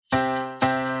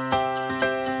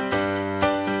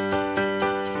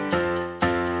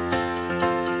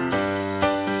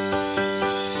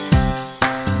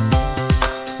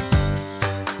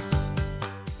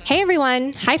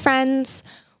everyone. Hi, friends.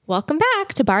 Welcome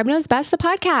back to Barb Knows Best, the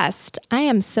podcast. I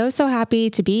am so happy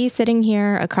to be sitting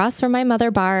here across from my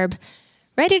mother, Barb,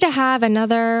 ready to have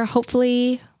another,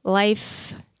 hopefully,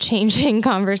 life-changing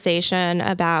conversation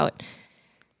about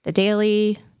the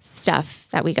daily stuff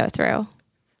that we go through.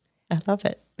 I love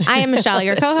it. I am Michelle,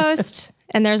 your co-host,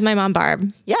 and there's my mom,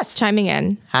 Barb. Yes. Chiming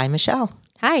in. Hi, Michelle.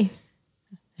 Hi.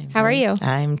 How are you?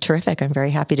 I'm terrific. I'm very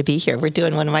happy to be here. We're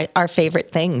doing one of our favorite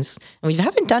things. We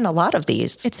haven't done a lot of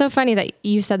these. It's so funny that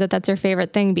you said that that's your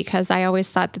favorite thing because I always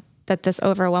thought that this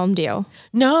overwhelmed you.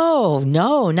 No,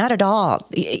 not at all.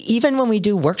 Even when we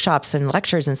do workshops and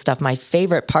lectures and stuff, my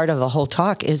favorite part of the whole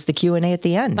talk is the Q&A at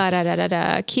the end.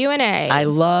 Q&A. I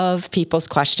love people's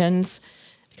questions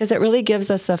because it really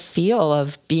gives us a feel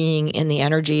of being in the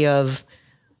energy of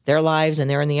their lives and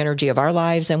they're in the energy of our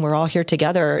lives. And we're all here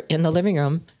together in the living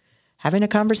room having a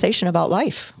conversation about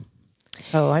life.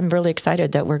 So I'm really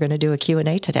excited that we're going to do a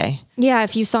Q&A today. Yeah,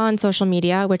 if you saw on social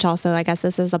media, which also I guess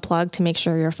this is a plug to make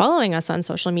sure you're following us on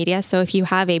social media. So if you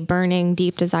have a burning,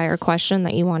 deep desire question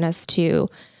that you want us to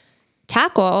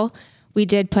tackle, we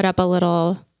did put up a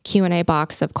little Q&A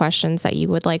box of questions that you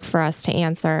would like for us to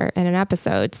answer in an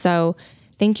episode. So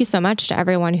thank you so much to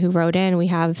everyone who wrote in. We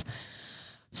have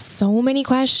so many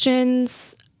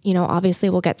questions. You know, obviously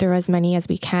we'll get through as many as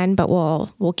we can, but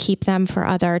we'll keep them for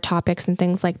other topics and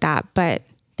things like that. But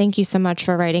thank you so much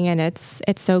for writing in. It's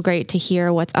so great to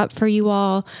hear what's up for you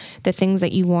all, the things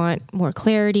that you want more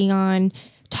clarity on,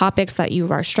 topics that you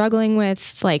are struggling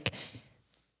with. Like,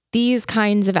 these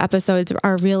kinds of episodes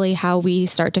are really how we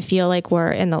start to feel like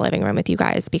we're in the living room with you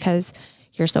guys, because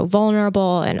you're so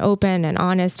vulnerable and open and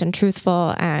honest and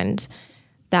truthful, and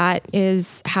that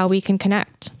is how we can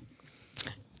connect.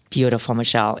 Beautiful,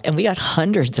 Michelle. And we got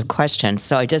hundreds of questions.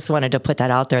 So I just wanted to put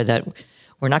that out there that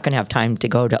we're not going to have time to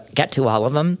get to all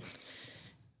of them.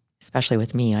 Especially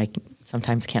with me, I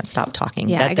sometimes can't stop talking.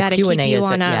 Yeah, I got to keep you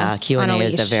on a Q&A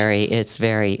leash. is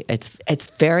it's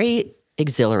very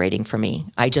exhilarating for me.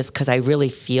 Because I really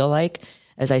feel like,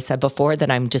 as I said before,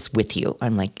 that I'm just with you.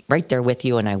 I'm like right there with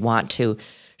you, and I want to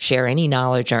share any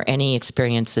knowledge or any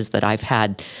experiences that I've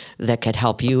had that could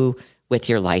help you with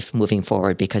your life moving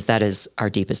forward, because that is our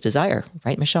deepest desire,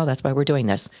 right, Michelle? That's why we're doing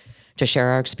this, to share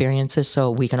our experiences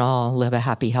so we can all live a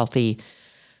happy, healthy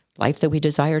life that we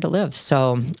desire to live.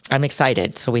 So I'm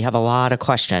excited. So we have a lot of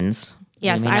questions.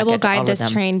 Yes, I will guide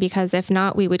this train, because if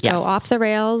not, we would go off the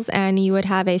rails and you would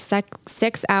have a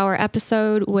 6-hour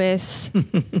episode with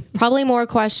probably more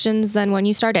questions than when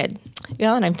you started.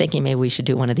 Yeah, and I'm thinking maybe we should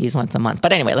do one of these once a month.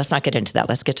 But anyway, let's not get into that.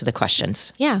 Let's get to the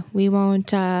questions. Yeah, we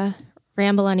won't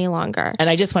ramble any longer. And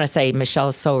I just want to say, Michelle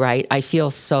is so right. I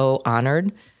feel so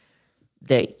honored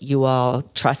that you all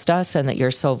trust us and that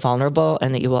you're so vulnerable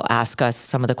and that you will ask us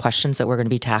some of the questions that we're going to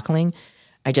be tackling.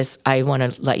 I want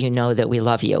to let you know that we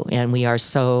love you, and we are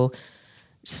so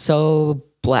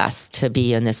blessed to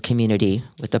be in this community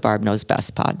with the Barb Knows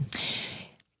Best pod.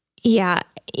 Yeah.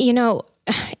 You know,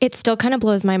 it still kind of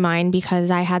blows my mind, because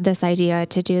I had this idea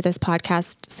to do this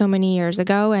podcast so many years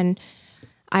ago, and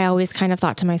I always kind of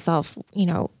thought to myself, you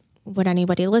know, would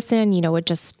anybody listen? You know, would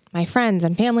just my friends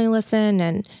and family listen?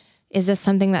 And is this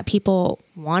something that people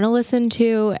want to listen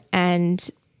to? And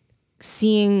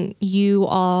seeing you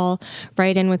all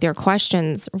write in with your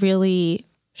questions really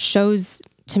shows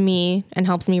to me and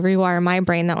helps me rewire my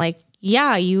brain that, like,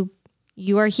 yeah, you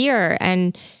are here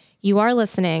and you are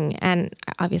listening. And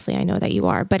obviously I know that you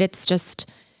are, but it's just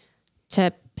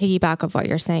to piggyback of what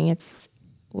you're saying. It's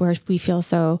where we feel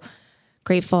so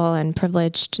grateful and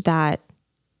privileged that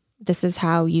this is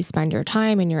how you spend your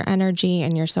time and your energy,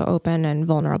 and you're so open and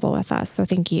vulnerable with us. So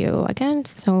thank you again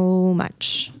so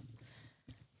much.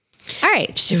 All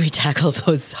right. Should we tackle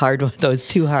those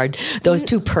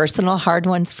two personal hard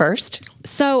ones first?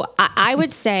 So I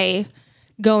would say,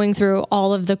 going through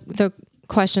all of the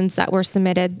questions that were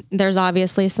submitted, there's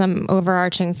obviously some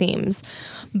overarching themes,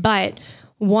 but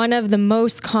one of the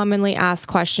most commonly asked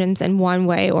questions in one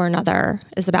way or another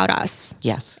is about us.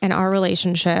 Yes. And our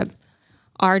relationship,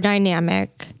 our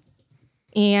dynamic.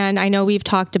 And I know we've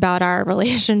talked about our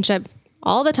relationship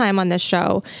all the time on this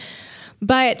show,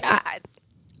 but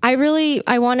I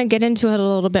want to get into it a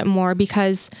little bit more,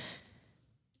 because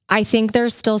I think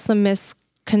there's still some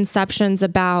misconceptions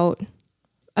about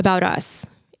us.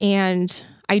 And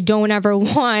I don't ever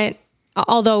want,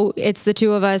 although it's the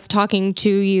two of us talking to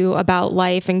you about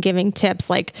life and giving tips,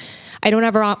 like, I don't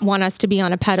ever want us to be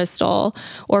on a pedestal,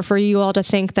 or for you all to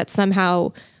think that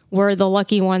somehow we're the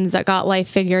lucky ones that got life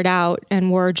figured out and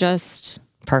we're just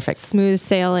perfect, smooth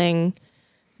sailing,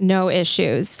 no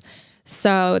issues.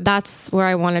 So that's where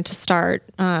I wanted to start.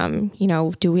 You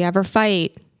know, do we ever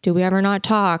fight? Do we ever not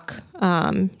talk?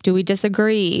 Do we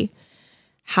disagree?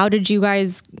 How did you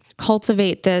guys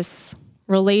cultivate this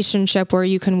relationship where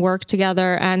you can work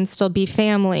together and still be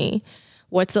family?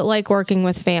 What's it like working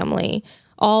with family?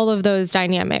 All of those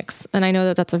dynamics. And I know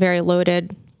that that's a very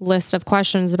loaded list of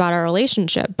questions about our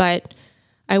relationship, but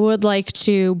I would like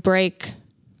to break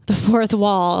the fourth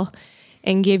wall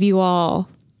and give you all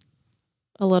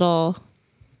a little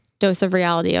dose of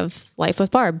reality of Life with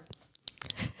Barb.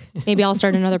 Maybe I'll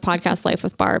start another podcast, Life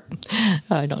with Barb.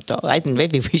 I don't know. I think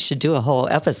maybe we should do a whole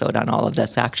episode on all of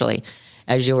this, actually,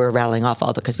 as you were rattling off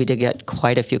all the, because we did get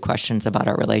quite a few questions about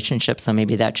our relationship. So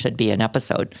maybe that should be an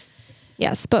episode.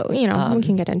 Yes, but, we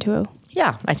can get into it.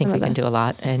 Yeah, I think we can do a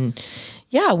lot. And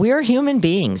yeah, we're human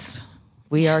beings.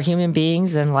 We are human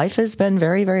beings, and life has been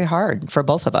very, very hard for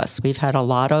both of us. We've had a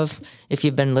lot of, if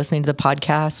you've been listening to the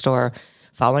podcast or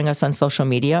following us on social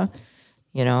media,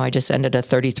 I just ended a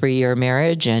 33-year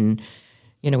marriage, and,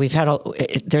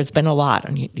 there's been a lot.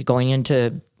 Going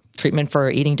into treatment for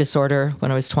eating disorder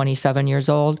when I was 27 years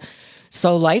old.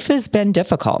 So life has been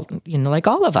difficult, like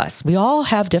all of us. We all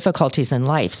have difficulties in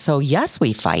life. So yes,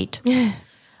 we fight.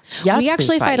 Yes, we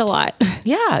actually fight a lot.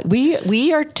 Yeah,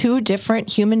 we are two different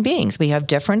human beings. We have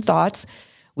different thoughts.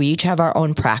 We each have our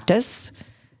own practice,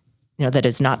 that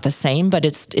is not the same, but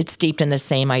it's steeped in the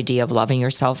same idea of loving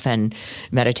yourself and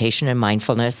meditation and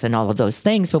mindfulness and all of those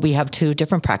things. But we have two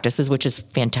different practices, which is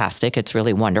fantastic. It's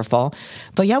really wonderful.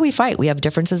 But yeah, we fight. We have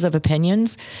differences of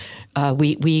opinions.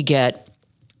 We get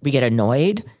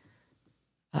annoyed.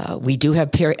 We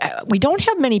don't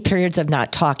have many periods of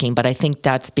not talking, but I think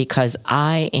that's because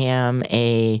I am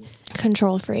a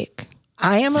control freak.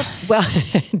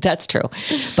 That's true.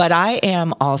 But I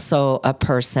am also a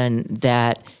person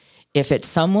that if it's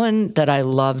someone that I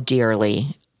love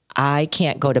dearly, I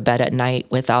can't go to bed at night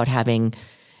without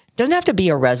doesn't have to be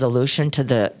a resolution to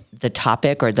the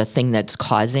topic or the thing that's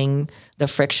causing the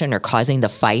friction or causing the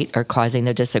fight or causing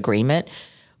the disagreement.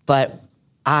 But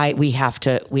we have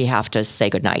to say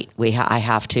goodnight.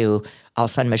 I'll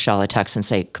send Michelle a text and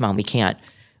say, come on, we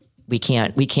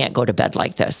can't go to bed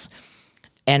like this.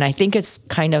 And I think it's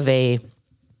kind of a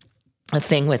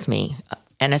thing with me.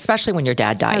 And especially when your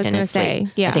dad died in his sleep.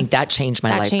 I think that changed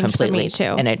my life completely. For me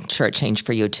too. And it changed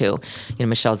for you too.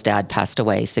 Michelle's dad passed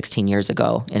away 16 years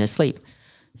ago in his sleep.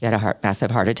 He had a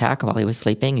massive heart attack while he was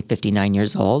sleeping, 59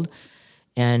 years old.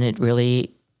 And it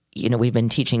really, we've been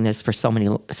teaching this for so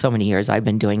many years. I've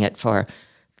been doing it for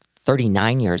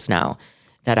 39 years now.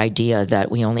 That idea that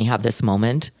we only have this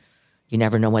moment. You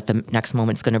never know what the next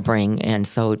moment's going to bring. And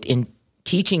so in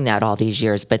teaching that all these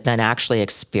years, but then actually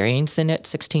experiencing it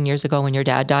 16 years ago when your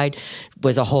dad died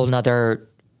was a whole nother,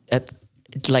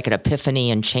 like an epiphany,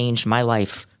 and changed my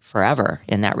life forever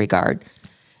in that regard.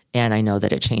 And I know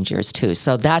that it changed yours too.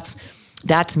 So that's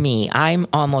me. I'm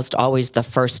almost always the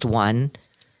first one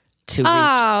to reach.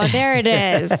 Oh, there it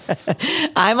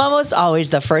is. I'm almost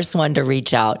always the first one to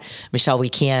reach out. Michelle, we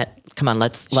can't. Come on,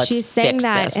 let's She's saying fix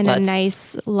that this. in a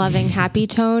nice, loving, happy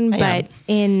tone, but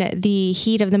in the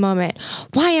heat of the moment,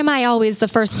 why am I always the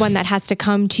first one that has to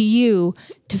come to you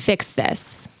to fix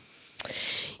this?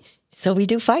 So we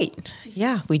do fight.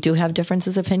 Yeah, we do have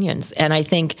differences of opinions. And I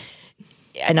think,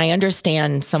 and I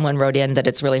understand someone wrote in that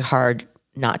it's really hard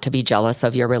not to be jealous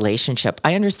of your relationship.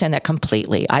 I understand that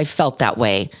completely. I felt that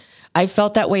way. I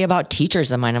felt that way about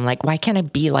teachers of mine. I'm like, why can't I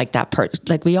be like that person?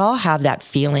 Like, we all have that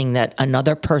feeling that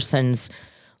another person's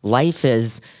life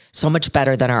is so much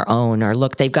better than our own, or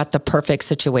look, they've got the perfect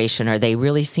situation, or they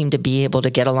really seem to be able to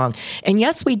get along. And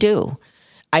yes, we do.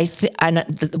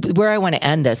 Where I want to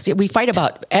end this, we fight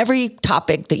about every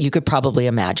topic that you could probably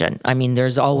imagine. I mean,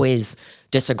 there's always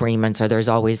disagreements, or there's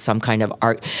always some kind of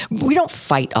art. We don't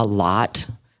fight a lot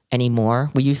anymore.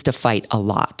 We used to fight a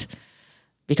lot.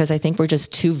 Because I think we're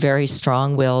just two very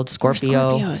strong-willed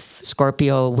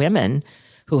Scorpio women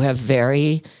who have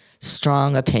very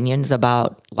strong opinions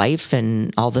about life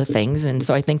and all the things. And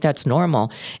so I think that's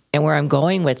normal. And where I'm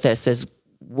going with this is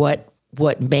what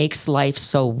makes life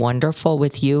so wonderful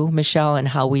with you, Michelle, and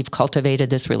how we've cultivated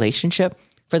this relationship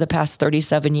for the past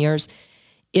 37 years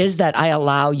is that I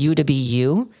allow you to be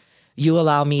you. You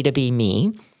allow me to be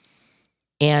me.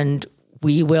 And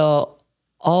we will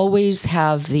always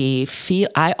have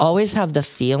I always have the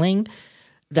feeling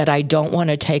that I don't want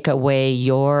to take away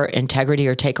your integrity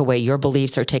or take away your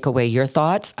beliefs or take away your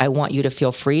thoughts. I want you to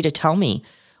feel free to tell me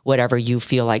whatever you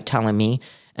feel like telling me,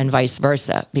 and vice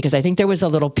versa. Because I think there was a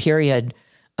little period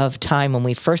of time when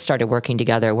we first started working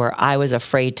together where I was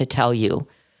afraid to tell you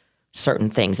certain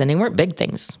things. And they weren't big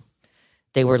things.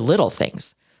 They were little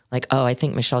things. Like, oh, I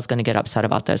think Michelle's going to get upset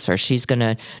about this, or she's going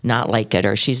to not like it,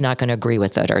 or she's not going to agree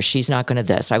with it, or she's not going to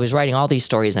this. I was writing all these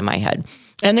stories in my head,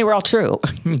 and they were all true.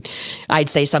 I'd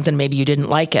say something, maybe you didn't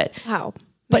like it. Wow.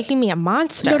 Making me a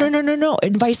monster. No.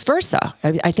 And vice versa.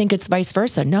 I think it's vice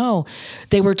versa. No,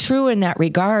 they were true in that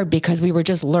regard because we were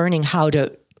just learning how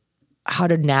to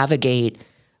navigate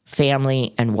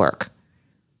family and work.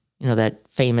 You know, that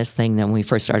famous thing that when we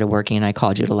first started working and I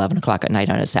called you at 11 o'clock at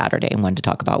night on a Saturday and wanted to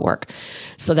talk about work.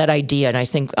 So that idea, and I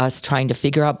think us trying to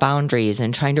figure out boundaries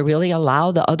and trying to really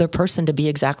allow the other person to be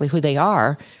exactly who they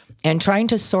are and trying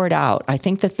to sort out. I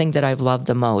think the thing that I've loved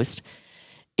the most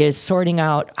is sorting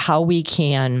out how we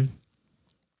can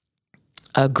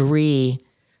agree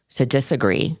to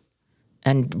disagree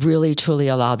and really truly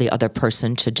allow the other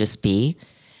person to just be.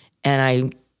 And I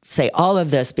say all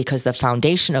of this because the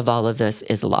foundation of all of this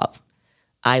is love.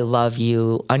 I love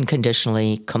you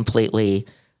unconditionally, completely.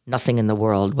 Nothing in the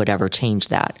world would ever change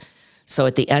that. So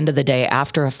at the end of the day,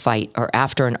 after a fight or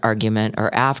after an argument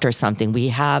or after something, we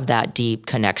have that deep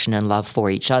connection and love for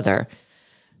each other.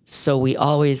 So we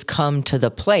always come to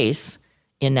the place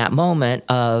in that moment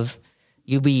of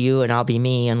you be you and I'll be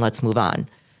me and let's move on.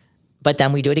 But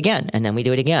then we do it again, and then we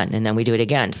do it again, and then we do it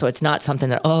again. So it's not something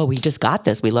that, oh, we just got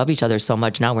this. We love each other so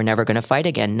much now we're never going to fight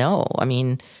again. No, I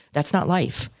mean, that's not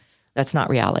life. That's not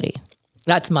reality.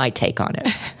 That's my take on it.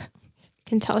 I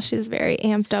can tell she's very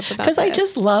amped up about it. Because I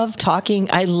just love talking.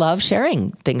 I love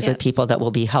sharing things with people that will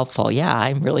be helpful. Yeah,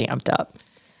 I'm really amped up.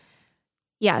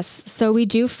 Yes. So we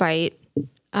do fight.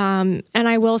 And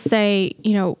I will say,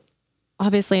 you know,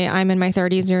 obviously I'm in my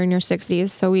 30s, you're in your 60s.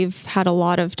 So we've had a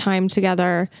lot of time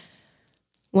together.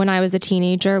 When I was a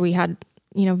teenager, we had,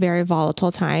 you know, very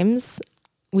volatile times.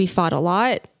 We fought a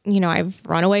lot. You know, I've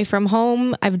run away from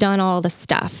home. I've done all the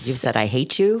stuff. You've said, I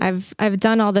hate you. I've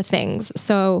done all the things.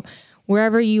 So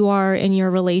wherever you are in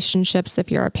your relationships, if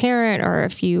you're a parent or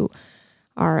if you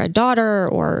are a daughter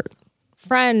or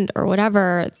friend or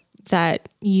whatever, that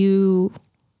you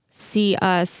see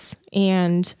us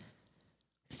and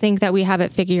think that we have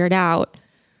it figured out.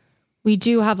 We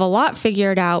do have a lot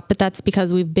figured out, but that's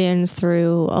because we've been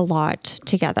through a lot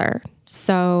together.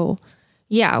 So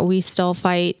yeah, we still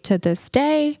fight to this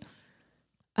day.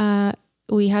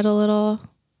 We had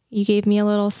you gave me a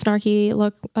little snarky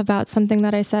look about something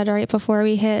that I said right before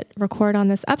we hit record on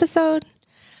this episode.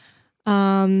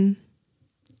 And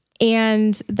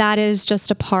that is just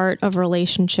a part of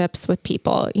relationships with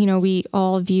people. You know, we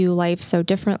all view life so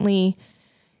differently.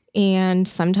 And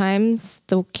sometimes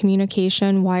the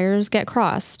communication wires get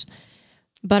crossed.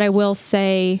 But I will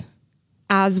say,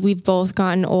 as we've both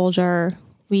gotten older,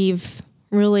 we've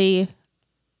really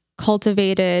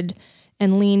cultivated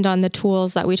and leaned on the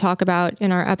tools that we talk about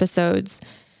in our episodes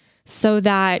so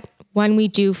that when we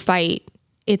do fight,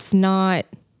 it's not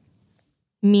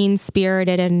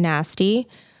mean-spirited and nasty.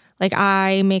 Like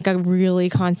I make a really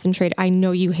concentrated, I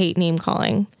know you hate name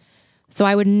calling. So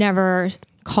I would never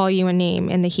call you a name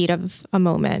in the heat of a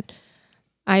moment.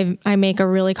 I make a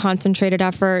really concentrated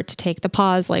effort to take the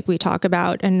pause like we talk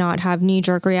about and not have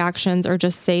knee-jerk reactions or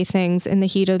just say things in the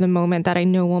heat of the moment that I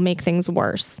know will make things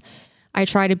worse. I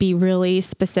try to be really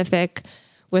specific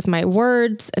with my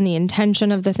words and the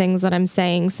intention of the things that I'm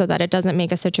saying so that it doesn't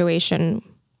make a situation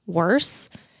worse.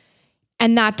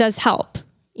 And that does help,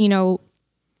 you know.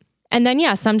 And then,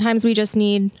 yeah, sometimes we just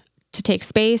need to take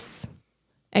space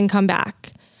and come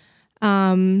back.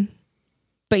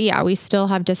 But yeah, we still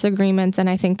have disagreements, and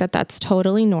I think that that's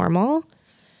totally normal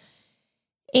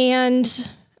and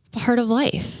part of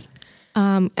life.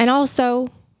 And also,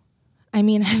 I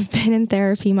mean, I've been in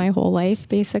therapy my whole life,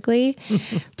 basically,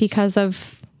 because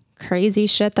of crazy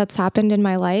shit that's happened in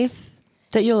my life.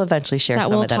 That you'll eventually share that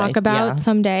some we'll of that. talk about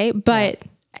someday. But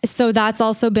so that's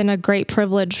also been a great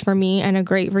privilege for me and a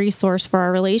great resource for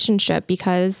our relationship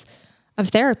because of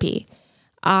therapy.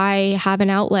 I have an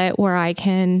outlet where I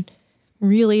can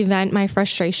really vent my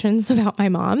frustrations about my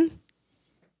mom,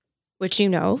 which you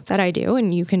know that I do,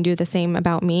 and you can do the same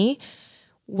about me,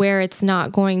 where it's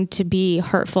not going to be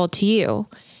hurtful to you.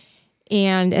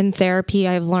 And in therapy,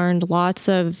 I've learned lots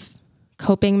of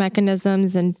coping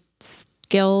mechanisms and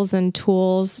skills and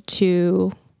tools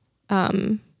to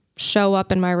show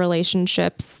up in my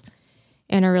relationships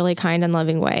in a really kind and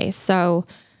loving way. So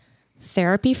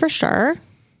therapy for sure.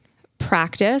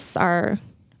 Practice, our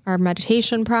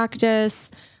meditation practice,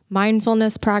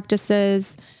 mindfulness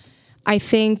practices. I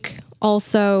think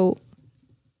also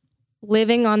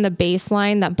living on the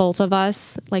baseline that both of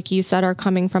us, like you said, are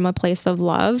coming from a place of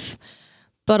love,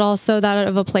 but also that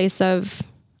of a place of,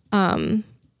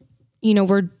 you know,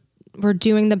 we're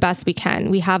doing the best we can.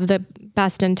 We have the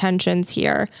best intentions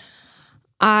here.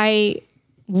 I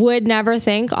would never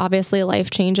think, obviously life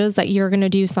changes, that you're going to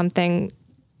do something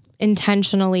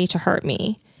intentionally to hurt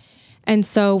me. And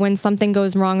so when something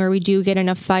goes wrong or we do get in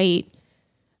a fight,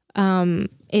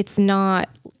 it's not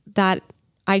that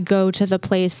I go to the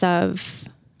place of,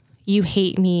 you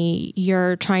hate me,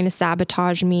 you're trying to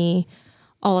sabotage me,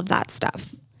 all of that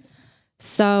stuff.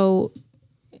 So,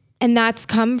 and that's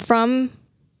come from,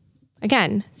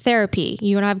 again, therapy.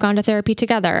 You and I have gone to therapy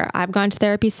together. I've gone to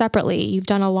therapy separately. You've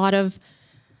done a lot of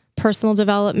personal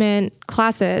development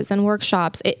classes and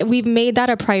workshops. We've made that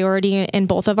a priority in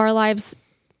both of our lives,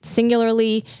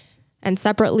 singularly and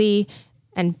separately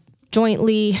and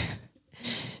jointly,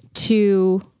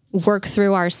 to work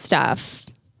through our stuff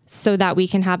so that we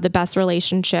can have the best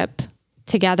relationship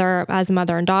together as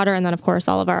mother and daughter, and then of course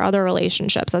all of our other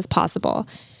relationships as possible.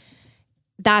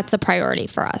 That's a priority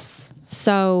for us.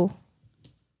 So,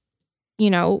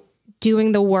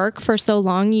 doing the work for so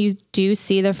long, you do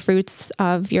see the fruits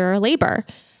of your labor.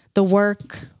 The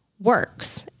work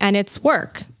works, and it's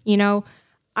work.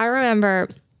 I remember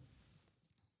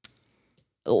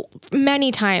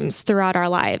many times throughout our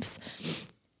lives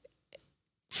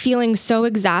feeling so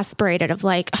exasperated of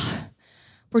like,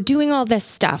 we're doing all this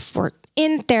stuff. We're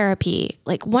in therapy.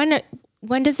 Like, when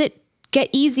does it get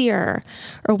easier?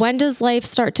 Or when does life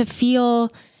start to feel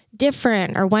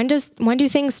different? Or when do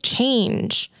things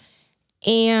change?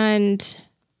 And,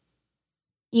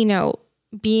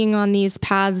 being on these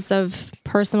paths of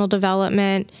personal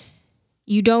development,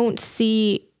 you don't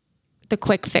see the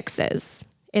quick fixes.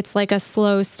 It's like a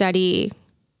slow, steady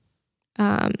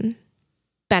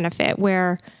benefit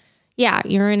where,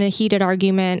 you're in a heated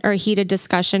argument or a heated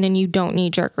discussion and you don't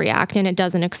knee-jerk react and it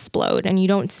doesn't explode, and you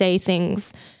don't say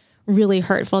things really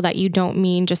hurtful that you don't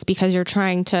mean just because you're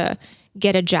trying to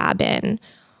get a jab in,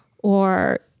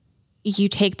 or you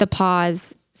take the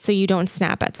pause so you don't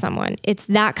snap at someone. It's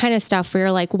that kind of stuff where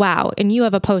you're like, wow. And you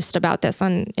have a post about this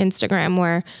on Instagram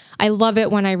where I love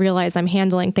it when I realize I'm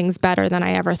handling things better than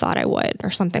I ever thought I would,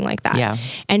 or something like that. Yeah.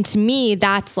 And to me,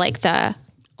 that's like the,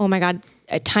 oh my God,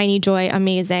 a tiny joy,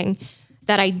 amazing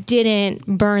that I didn't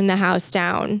burn the house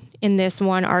down in this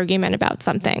one argument about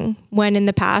something, when in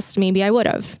the past, maybe I would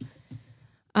have.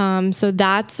 So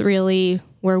that's really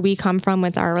where we come from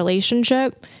with our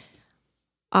relationship.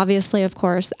 Obviously, of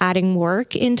course, adding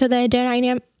work into the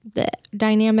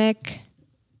dynamic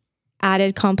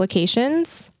added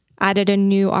complications, added a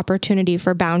new opportunity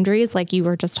for boundaries like you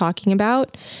were just talking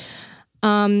about.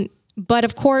 But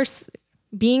of course,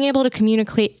 being able to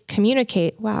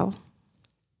communicate, wow,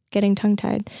 getting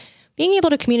tongue-tied. Being able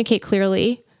to communicate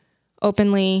clearly,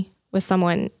 openly with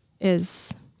someone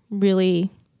is really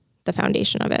the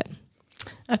foundation of it.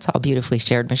 That's all beautifully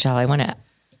shared, Michelle. I want to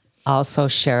also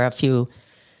share a few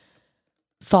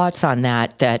thoughts on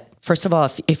that. That first of all,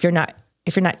 if you're not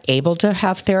able to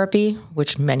have therapy,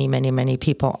 which many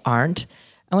people aren't,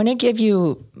 I want to give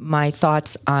you my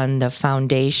thoughts on the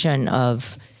foundation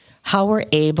of how we're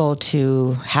able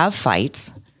to have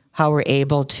fights, how we're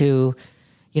able to,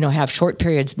 have short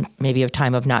periods maybe of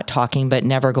time of not talking, but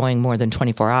never going more than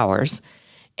 24 hours.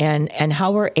 And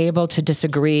how we're able to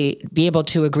be able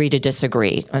to agree to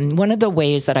disagree. And one of the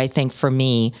ways that I think for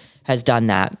me has done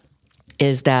that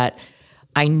is that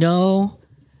I no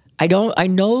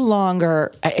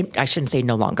longer, I shouldn't say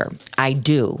no longer, I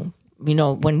do.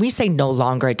 When we say no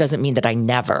longer, it doesn't mean that I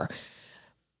never.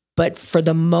 But for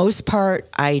the most part,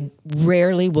 I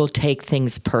rarely will take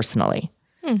things personally.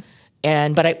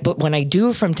 But when I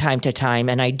do from time to time,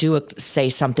 and I do say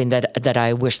something that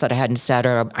I wish that I hadn't said,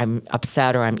 or I'm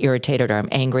upset, or I'm irritated, or I'm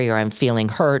angry, or I'm feeling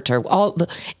hurt, or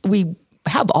we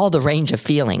have all the range of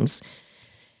feelings.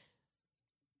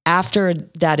 After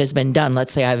that has been done,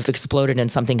 let's say I've exploded in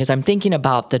something, because I'm thinking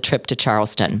about the trip to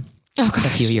Charleston a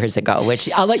few years ago, which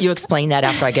I'll let you explain that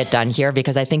after I get done here,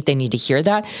 because I think they need to hear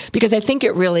that, because I think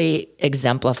it really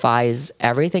exemplifies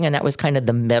everything. And that was kind of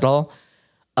the middle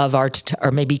of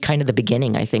or maybe kind of the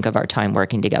beginning, I think, of our time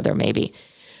working together, maybe.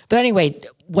 But anyway,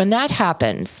 when that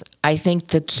happens, I think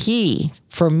the key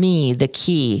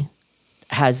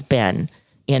has been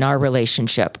in our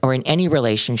relationship, or in any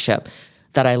relationship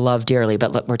that I love dearly,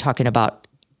 but we're talking about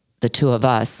the two of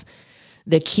us.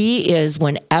 The key is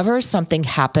whenever something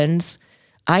happens,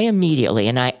 I immediately,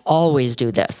 and I always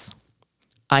do this,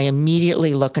 I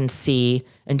immediately look and see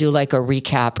and do like a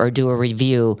recap or do a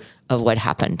review of what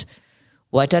happened.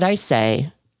 What did I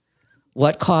say?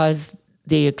 What caused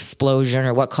the explosion,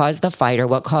 or what caused the fight, or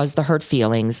what caused the hurt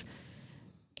feelings?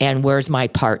 And where's my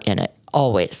part in it?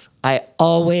 Always. I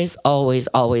always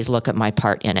look at my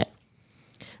part in it.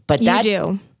 But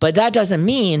that doesn't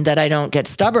mean that I don't get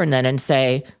stubborn then and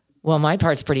say, well, my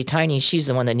part's pretty tiny. She's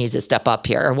the one that needs to step up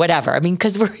here or whatever. I mean,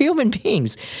 because we're human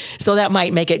beings. So that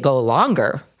might make it go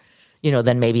longer,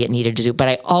 than maybe it needed to do. But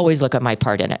I always look at my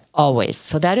part in it, always.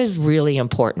 So that is really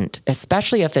important,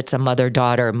 especially if it's a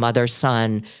mother-daughter,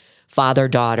 mother-son,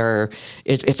 father-daughter,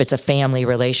 if it's a family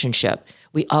relationship.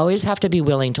 We always have to be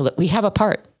willing to look. We have a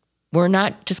part. We're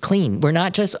not just clean. We're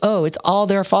not just, it's all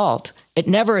their fault. It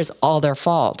never is all their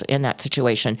fault in that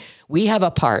situation. We have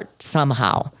a part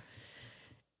somehow.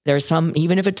 There's some,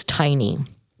 even if it's tiny,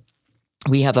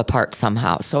 we have a part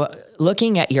somehow. So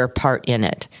looking at your part in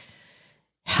it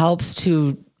helps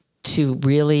to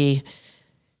really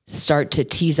start to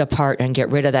tease apart and get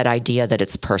rid of that idea that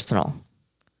it's personal.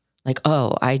 Like,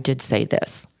 oh, I did say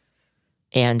this.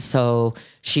 And so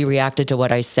she reacted to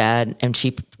what I said, and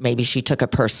maybe she took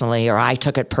it personally, or I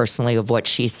took it personally of what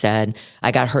she said.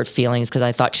 I got hurt feelings because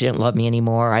I thought she didn't love me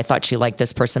anymore. I thought she liked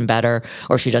this person better,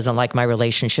 or she doesn't like my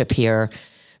relationship here.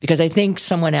 Because I think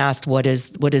someone asked, what is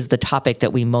the topic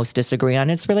that we most disagree on?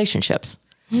 It's relationships.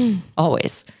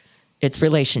 Always. It's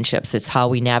relationships. It's how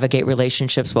we navigate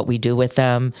relationships, what we do with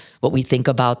them, what we think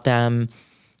about them.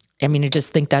 I mean, I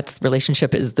just think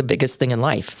relationship is the biggest thing in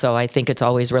life. So I think it's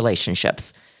always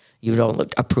relationships. You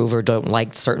don't approve or don't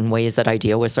like certain ways that I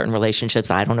deal with certain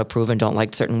relationships. I don't approve and don't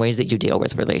like certain ways that you deal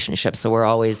with relationships. So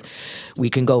we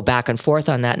can go back and forth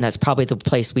on that. And that's probably the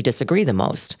place we disagree the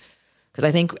most. Because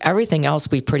I think everything else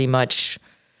I pretty much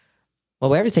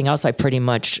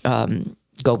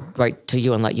go right to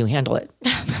you and let you handle it.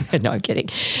 No, I'm kidding.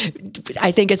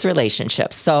 I think it's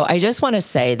relationships. So I just want to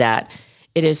say that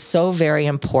it is so very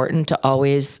important to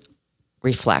always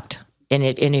reflect. And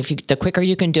the quicker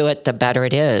you can do it, the better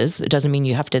it is. It doesn't mean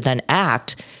you have to then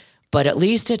act, but at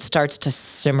least it starts to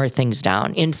simmer things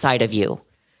down inside of you.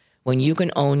 When you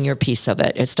can own your piece of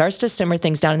it, it starts to simmer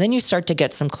things down, and then you start to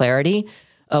get some clarity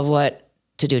of what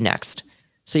to do next.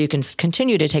 So you can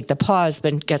continue to take the pause,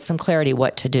 but get some clarity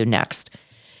what to do next.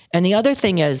 And the other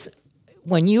thing is,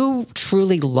 when you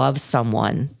truly love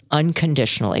someone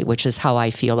unconditionally, which is how I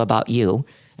feel about you,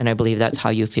 and I believe that's how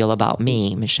you feel about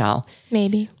me, Michelle.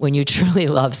 Maybe. When you truly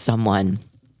love someone,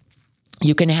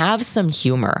 you can have some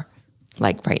humor,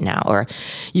 like right now, or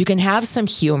you can have some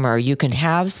humor, you can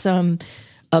have some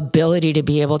ability to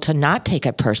be able to not take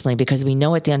it personally, because we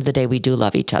know at the end of the day we do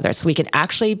love each other. So we can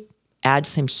actually add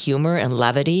some humor and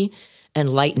levity and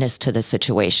lightness to the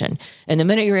situation. And the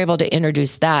minute you're able to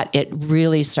introduce that, it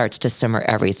really starts to simmer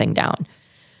everything down.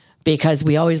 Because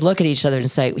we always look at each other and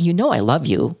say, I love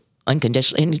you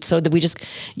unconditionally. And so that we just,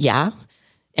 yeah.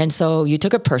 And so you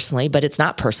took it personally, but it's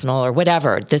not personal or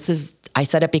whatever. I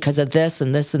said it because of this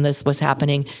and this was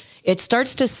happening. It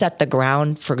starts to set the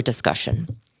ground for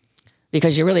discussion,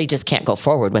 because you really just can't go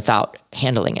forward without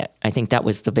handling it. I think that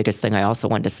was the biggest thing I also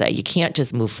wanted to say. You can't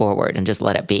just move forward and just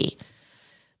let it be,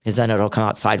 because then it'll come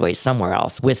out sideways somewhere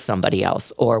else with somebody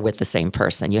else or with the same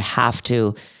person. You have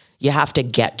to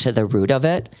get to the root of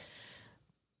it.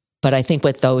 But I think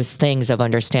with those things of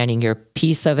understanding your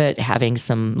piece of it, having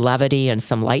some levity and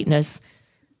some lightness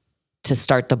to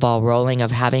start the ball rolling,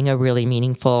 of having a really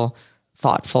meaningful,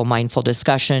 thoughtful, mindful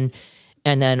discussion,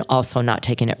 and then also not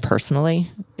taking it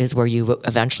personally, is where you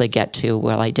eventually get to,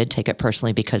 well, I did take it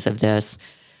personally because of this.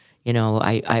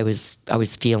 I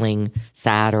was feeling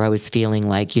sad, or I was feeling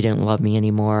like you didn't love me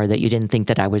anymore, that you didn't think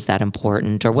that I was that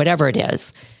important, or whatever it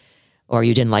is. Or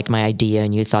you didn't like my idea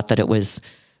and you thought that it was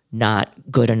not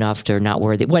good enough or not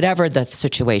worthy, whatever the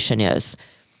situation is.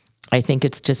 I think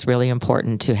it's just really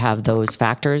important to have those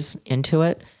factors into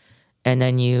it. And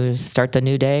then you start the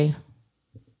new day,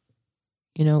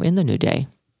 in the new day.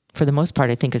 For the most part,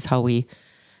 I think is how we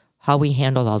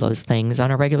handle all those things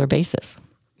on a regular basis.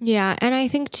 Yeah. And I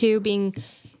think too, being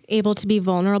able to be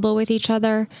vulnerable with each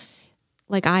other.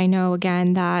 Like, I know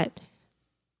again that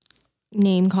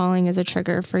name calling is a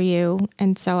trigger for you.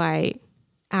 And so I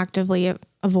actively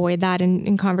avoid that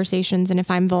in conversations. And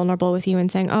if I'm vulnerable with you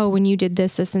and saying, oh, when you did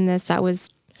this, and this, that was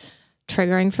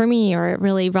triggering for me, or it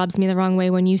really rubs me the wrong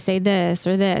way when you say this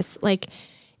or this. Like,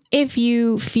 if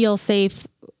you feel safe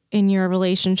in your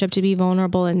relationship to be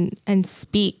vulnerable and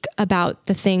speak about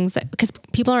the things that, because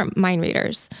people aren't mind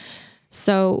readers.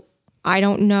 So I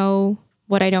don't know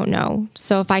what I don't know.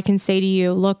 So if I can say to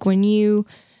you, look, when you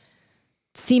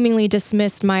seemingly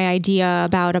dismissed my idea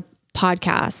about a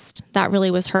podcast, that really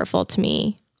was hurtful to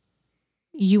me.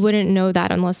 You wouldn't know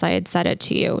that unless I had said it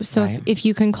to you. So right. if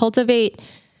you can cultivate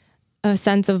a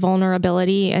sense of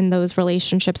vulnerability in those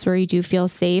relationships where you do feel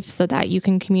safe, so that you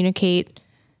can communicate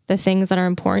the things that are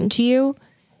important to you,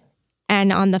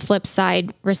 and on the flip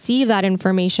side, receive that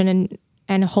information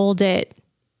and hold it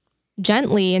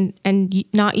gently and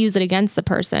not use it against the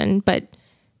person, but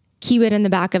keep it in the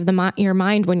back of your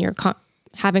mind when you're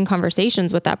having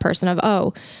conversations with that person of,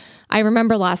 oh, I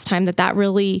remember last time that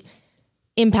really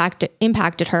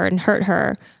impacted her and hurt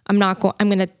her. I'm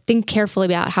going to think carefully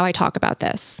about how I talk about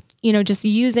this. Just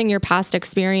using your past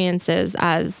experiences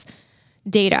as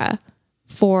data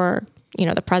for,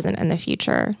 the present and the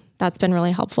future. That's been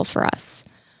really helpful for us.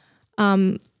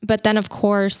 But then of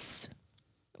course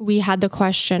we had the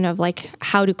question of like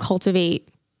how to cultivate,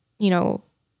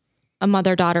 a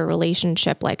mother-daughter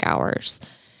relationship like ours.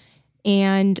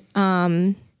 And,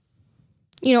 obviously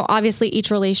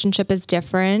each relationship is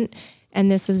different,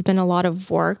 and this has been a lot of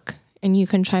work, and you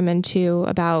can chime in too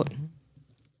about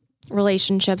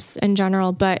relationships in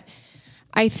general. But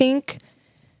I think,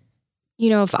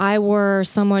 if I were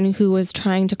someone who was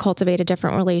trying to cultivate a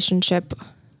different relationship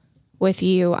with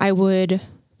you, I would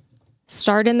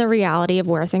start in the reality of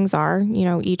where things are.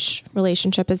 Each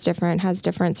relationship is different, has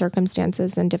different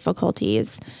circumstances and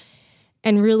difficulties,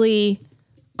 and really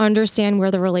understand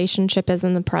where the relationship is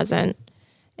in the present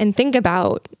and think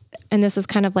about, and this is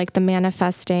kind of like the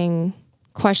manifesting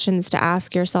questions to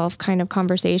ask yourself kind of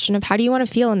conversation of how do you want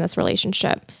to feel in this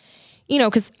relationship?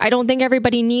 Because I don't think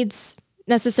everybody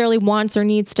necessarily wants or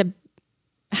needs to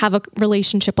have a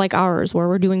relationship like ours where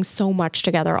we're doing so much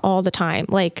together all the time.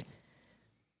 Like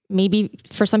maybe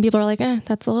for some people are like,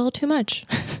 that's a little too much.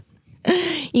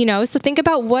 So think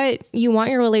about what you want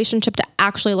your relationship to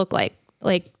actually look like.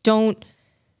 Like don't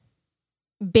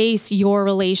base your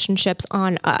relationships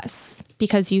on us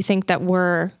because you think that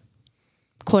we're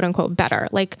quote unquote better.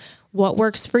 Like what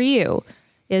works for you?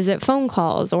 Is it phone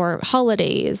calls or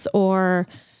holidays or,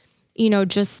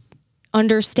 just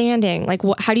understanding like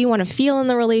how do you want to feel in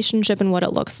the relationship and what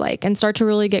it looks like, and start to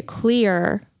really get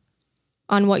clear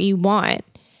on what you want.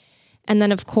 And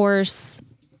then of course,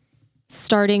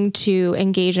 starting to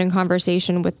engage in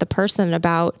conversation with the person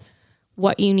about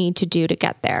what you need to do to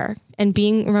get there, and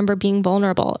remember being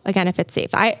vulnerable again, if it's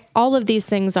safe. All of these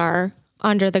things are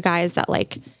under the guise that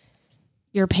like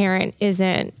your parent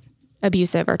isn't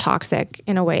abusive or toxic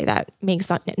in a way that makes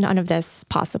none of this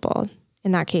possible.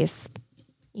 In that case,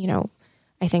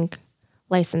 I think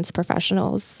licensed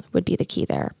professionals would be the key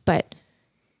there. But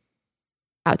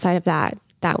outside of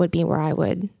that would be where I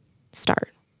would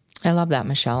start. I love that,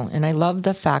 Michelle. And I love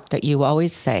the fact that you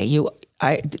always say,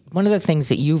 one of the things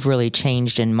that you've really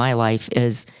changed in my life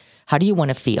is how do you want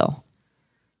to feel?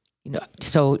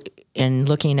 So in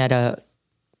looking at a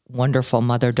wonderful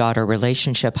mother-daughter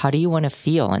relationship, how do you want to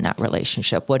feel in that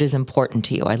relationship? What is important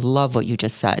to you? I love what you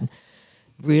just said.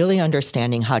 Really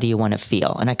understanding how do you want to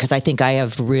feel. And because I think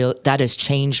that has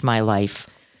changed my life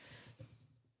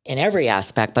in every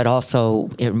aspect, but also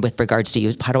with regards to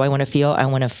you. How do I want to feel? I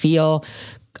want to feel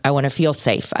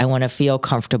safe. I want to feel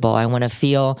comfortable. I want to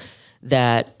feel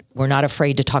that we're not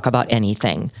afraid to talk about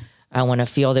anything. I want to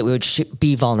feel that we would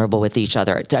be vulnerable with each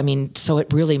other. I mean, so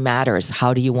it really matters.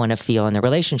 How do you want to feel in the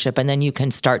relationship? And then you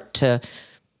can start to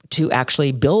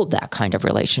actually build that kind of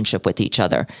relationship with each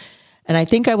other. And I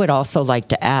think I would also like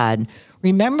to add,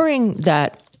 remembering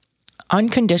that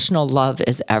unconditional love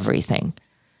is everything.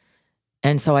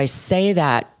 And so I say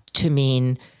that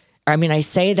I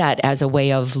say that as a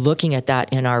way of looking at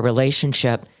that in our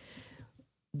relationship.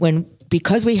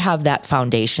 Because we have that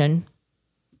foundation,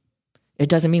 it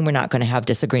doesn't mean we're not going to have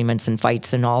disagreements and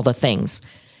fights and all the things.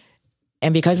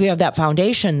 And because we have that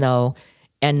foundation, though,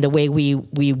 and the way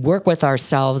we work with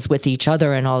ourselves, with each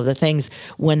other and all the things,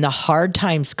 when the hard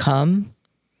times come,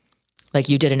 like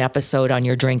you did an episode on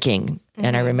your drinking. Mm-hmm.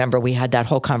 And I remember we had that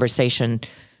whole conversation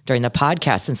during the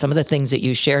podcast, and some of the things that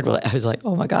you shared, I was like,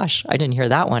 oh my gosh, I didn't hear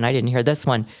that one. I didn't hear this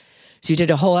one. So you did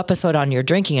a whole episode on your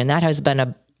drinking, and that has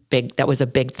been that was a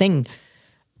big thing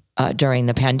during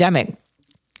the pandemic.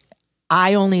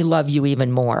 I only love you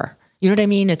even more. You know what I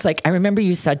mean? It's like, I remember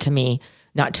you said to me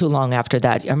not too long after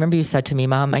that, I remember you said to me,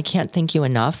 Mom, I can't thank you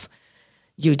enough.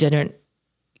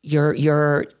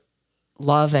 Your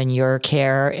love and your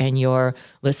care and your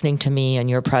listening to me and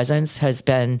your presence has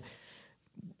been,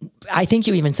 I think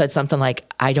you even said something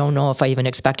like, I don't know if I even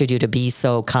expected you to be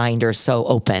so kind or so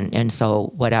open and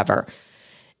so whatever.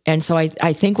 And so I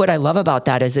think what I love about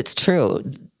that is it's true.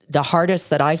 The hardest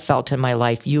that I've felt in my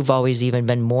life, you've always even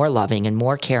been more loving and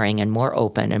more caring and more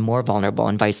open and more vulnerable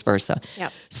and vice versa.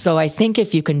 Yep. So I think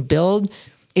if you can build,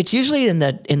 it's usually in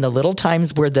the little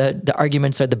times where the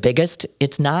arguments are the biggest.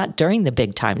 It's not during the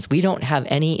big times. We don't have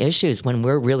any issues when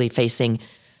we're really facing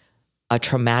a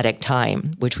traumatic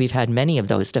time, which we've had many of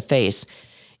those to face.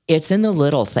 It's in the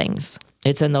little things.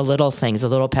 It's in the little things, the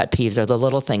little pet peeves are the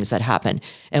little things that happen.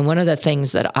 And one of the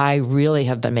things that I really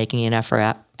have been making an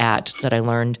effort at that I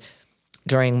learned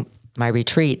during my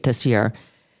retreat this year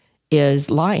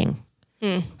is lying.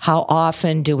 How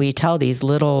often do we tell these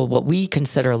little, what we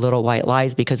consider little white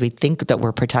lies because we think that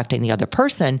we're protecting the other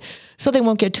person so they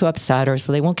won't get too upset or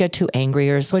so they won't get too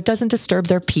angry or so it doesn't disturb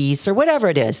their peace or whatever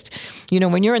it is. You know,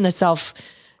 when you're in the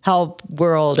self-help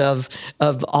world of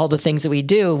all the things that we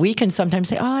do, we can sometimes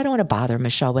say, oh, I don't want to bother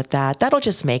Michelle with that. That'll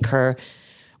just make her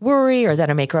worry or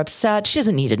that'll make her upset. She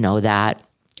doesn't need to know that.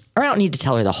 Or I don't need to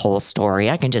tell her the whole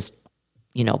story. I can just,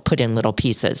 you know, put in little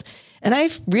pieces. And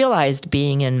I've realized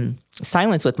being in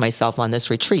silence with myself on this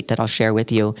retreat that I'll share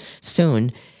with you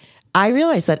soon, I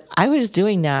realized that I was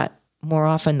doing that more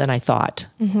often than I thought.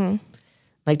 Mm-hmm.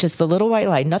 Like just the little white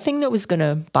lie, nothing that was going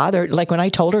to bother. Like when I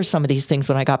told her some of these things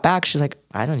when I got back, she's like,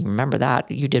 I don't even remember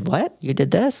that. You did what? You did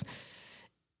this?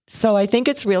 So I think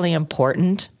it's really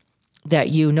important that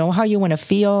you know how you want to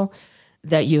feel,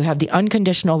 that you have the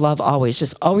unconditional love always.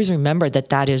 Just always remember that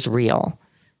that is real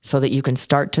so that you can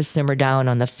start to simmer down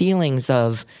on the feelings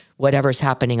of whatever's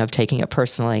happening, of taking it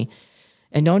personally.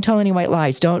 And don't tell any white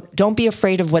lies. Don't be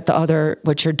afraid of what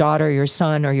your daughter, your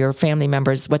son, or your family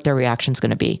members, what their reaction's going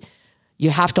to be.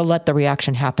 You have to let the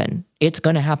reaction happen. It's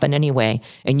going to happen anyway.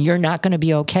 And you're not going to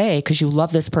be okay because you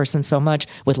love this person so much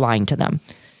with lying to them.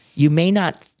 You may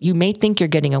think you're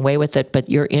getting away with it, but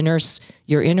your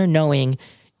inner knowing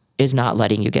is not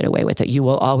letting you get away with it. You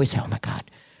will always say, oh my God,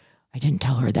 I didn't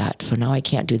tell her that. So now I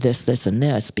can't do this, this, and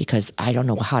this because I don't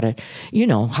know how to, you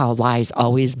know, how lies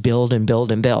always build and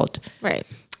build and build. Right.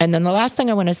 And then the last thing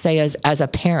I want to say is as a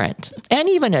parent and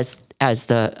even as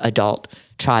the adult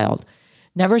child,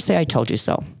 never say, I told you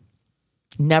so.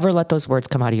 Never let those words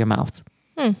come out of your mouth.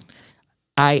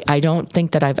 I don't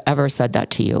think that I've ever said that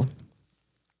to you.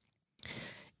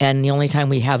 And the only time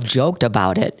we have joked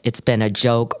about it, it's been a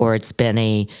joke or it's been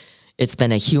a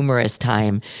humorous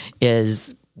time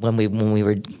is when we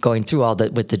were going through all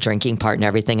with the drinking part and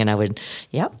everything. And I would,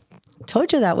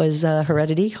 told you that was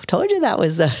heredity. Told you that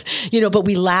was, but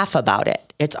we laugh about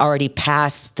it. It's already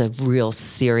past the real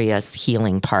serious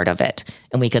healing part of it.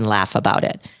 And we can laugh about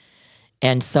it.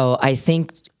 And so I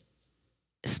think,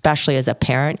 especially as a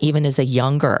parent, even if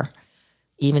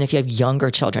you have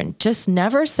younger children, just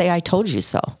never say, I told you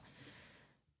so.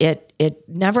 It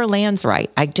never lands right.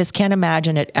 I just can't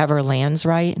imagine it ever lands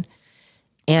right.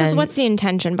 Because what's the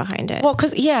intention behind it? Well,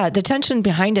 the tension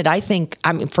behind it, I think,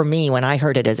 for me, when I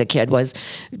heard it as a kid was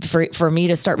for me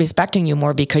to start respecting you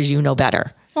more because you know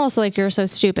better. Also, like, you're so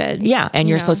stupid. Yeah, and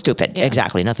you're so stupid. Yeah.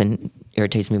 Exactly. Nothing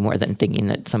irritates me more than thinking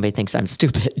that somebody thinks I'm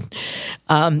stupid.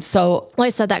 I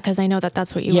said that because I know that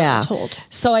that's what you were told.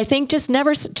 So I think just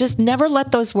never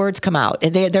let those words come out.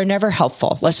 They're never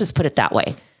helpful. Let's just put it that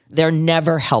way. They're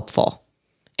never helpful.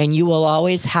 And you will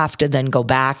always have to then go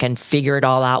back and figure it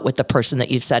all out with the person that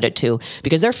you've said it to,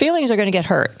 because their feelings are going to get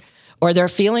hurt, or their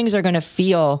feelings are going to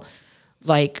feel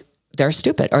like they're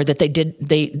stupid, or that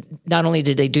they not only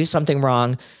did they do something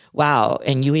wrong, wow,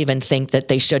 and you even think that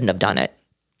they shouldn't have done it.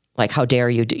 Like, how dare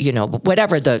you,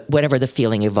 whatever the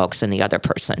feeling evokes in the other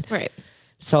person. Right.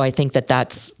 So I think that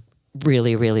that's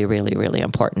really, really, really, really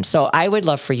important. So I would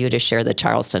love for you to share the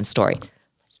Charleston story.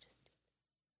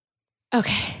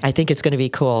 Okay. I think it's going to be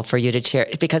cool for you to share,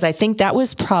 because I think that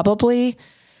was probably,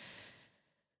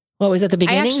 what was at the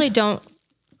beginning? I actually don't.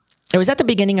 It was at the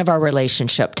beginning of our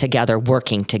relationship together,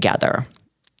 working together.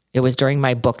 It was during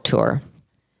my book tour.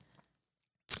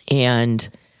 And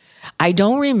I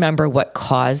don't remember what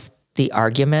caused the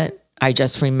argument. I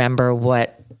just remember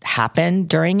what happened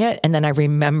during it. And then I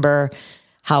remember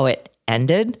how it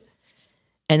ended.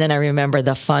 And then I remember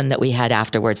the fun that we had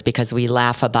afterwards, because we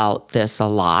laugh about this a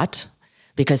lot.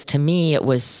 Because to me, it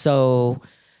was so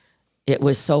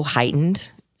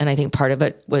heightened. And I think part of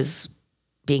it was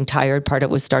being tired. Part of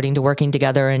it was starting to working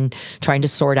together and trying to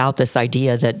sort out this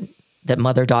idea that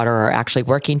mother-daughter are actually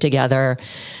working together,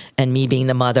 and me being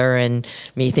the mother and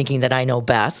me thinking that I know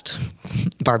best.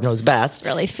 Barb knows best.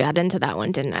 Really fed into that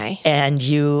one, didn't I? And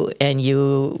you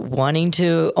wanting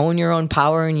to own your own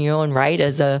power and your own right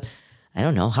as I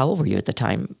don't know, how old were you at the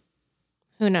time?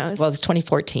 Who knows? Well, it's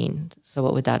 2014. So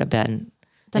what would that have been?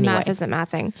 The math isn't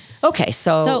mathing. Okay,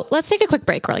 so let's take a quick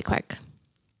break really quick.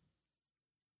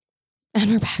 And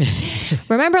we're back.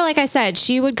 Remember, like I said,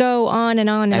 she would go on and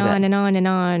on and on and on and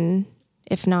on,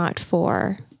 if not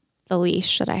for the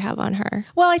leash that I have on her.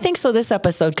 Well, I think so. This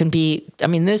episode can be,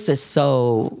 this is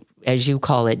so, as you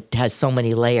call it, has so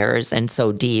many layers and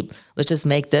so deep. Let's just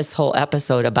make this whole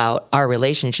episode about our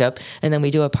relationship, and then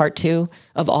we do a part 2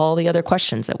 of all the other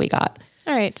questions that we got.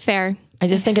 All right, fair. I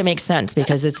just think it makes sense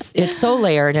because it's so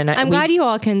layered. And I'm glad you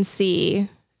all can see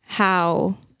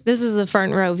how this is the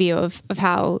front row view of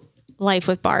how life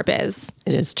with Barb is.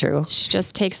 It is true. She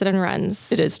just takes it and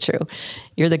runs. It is true.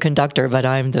 You're the conductor, but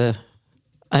I'm the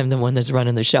one that's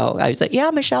running the show. I was like,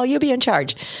 yeah, Michelle, you be in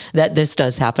charge. That this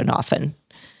does happen often.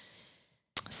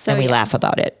 So and we laugh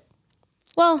about it.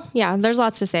 Well, yeah, there's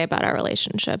lots to say about our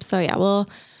relationship. So yeah,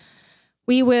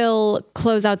 we will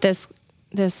close out this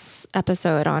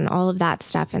episode on all of that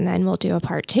stuff, and then we'll do a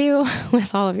part 2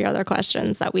 with all of your other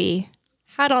questions that we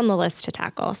had on the list to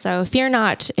tackle. So fear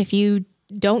not if you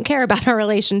don't care about our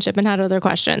relationship and had other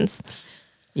questions.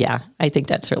 Yeah, I think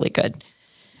that's really good.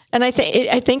 And I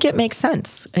think it makes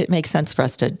sense. It makes sense for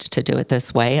us to do it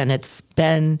this way. And it's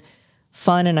been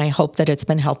fun, and I hope that it's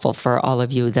been helpful for all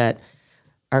of you that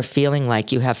are feeling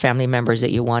like you have family members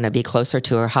that you want to be closer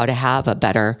to, or how to have a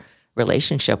better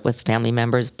relationship with family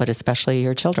members, but especially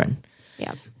your children.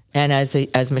 Yeah. And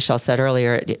as Michelle said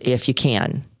earlier, if you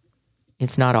can,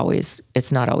 it's not always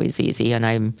easy. And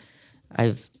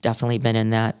I've definitely been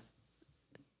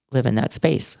live in that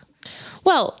space.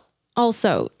 Well,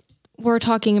 also, we're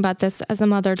talking about this as a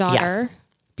mother-daughter, Yes,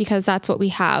 because that's what we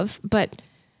have. But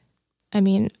I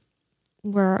mean,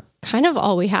 we're kind of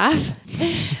all we have.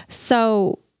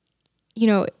 So,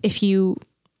 if you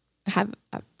have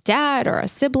a dad or a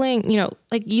sibling,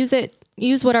 like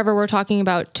use whatever we're talking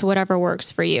about to whatever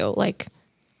works for you. Like,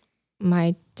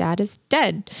 my dad is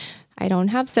dead. I don't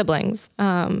have siblings.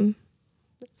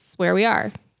 It's where we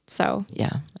are. So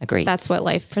yeah, agreed. that's what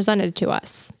life presented to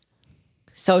us.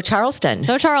 So Charleston.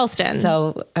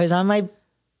 So I was on my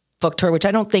book tour, which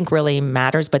I don't think really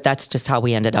matters, but that's just how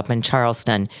we ended up in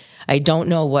Charleston. I don't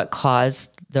know what caused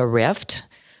the rift,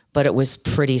 but it was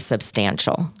pretty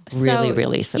substantial.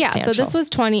 Really substantial. Yeah, so this was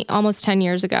almost 10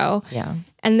 years ago. Yeah.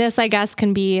 And this, I guess,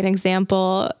 can be an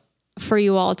example for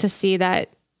you all to see that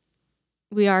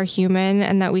we are human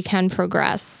and that we can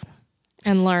progress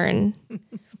and learn. And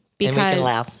we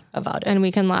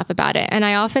can laugh about it. And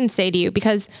I often say to you,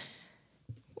 because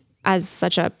as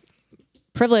such a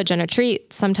privilege and a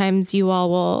treat, sometimes you all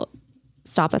will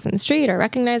stop us in the street or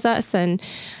recognize us and,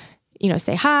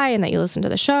 say hi, and that you listen to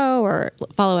the show or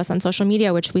follow us on social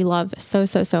media, which we love so,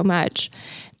 so, so much.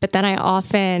 But then I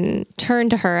often turn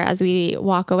to her as we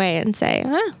walk away and say,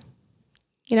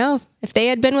 if they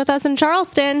had been with us in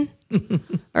Charleston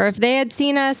or if they had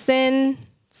seen us in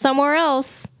somewhere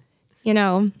else,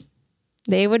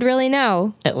 they would really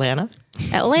know. Atlanta.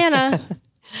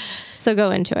 So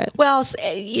go into it. Well,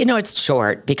 it's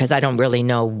short because I don't really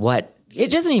know it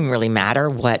doesn't even really matter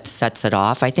what sets it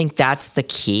off. I think that's the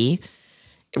key.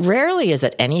 Rarely is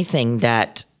it anything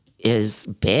that is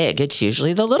big. It's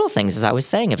usually the little things, as I was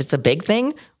saying. If it's a big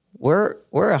thing, we're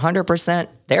 100%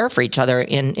 there for each other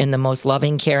in the most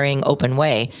loving, caring, open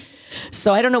way.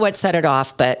 So I don't know what set it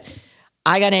off, but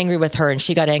I got angry with her and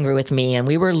she got angry with me, and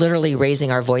we were literally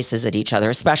raising our voices at each other,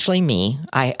 especially me.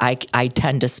 I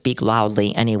tend to speak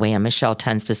loudly anyway, and Michelle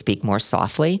tends to speak more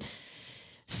softly.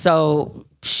 So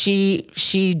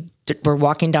we're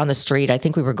walking down the street. I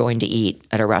think we were going to eat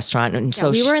at a restaurant. And so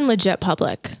we were in legit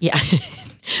public. Yeah.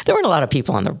 There weren't a lot of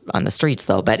people on the streets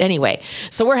though. But anyway,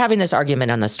 so we're having this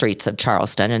argument on the streets of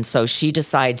Charleston. And so she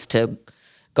decides to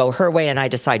go her way and I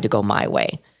decide to go my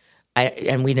way.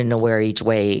 And we didn't know where each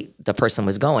way the person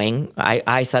was going.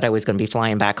 I said I was going to be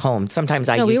flying back home. Sometimes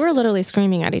we were literally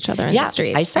screaming at each other in the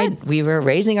street. I said we were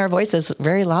raising our voices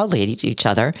very loudly at each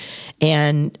other.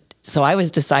 And so I was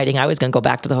deciding I was going to go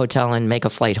back to the hotel and make a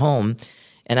flight home.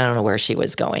 And I don't know where she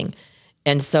was going.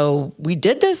 And so we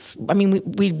did this. I mean,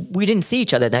 we didn't see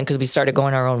each other then because we started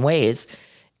going our own ways.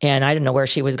 And I didn't know where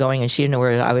she was going and she didn't know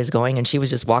where I was going. And she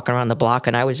was just walking around the block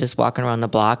and I was just walking around the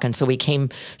block. And so we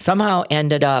somehow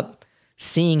ended up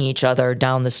seeing each other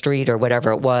down the street or whatever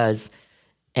it was,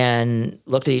 and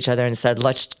looked at each other and said,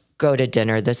 let's go to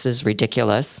dinner. This is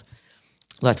ridiculous.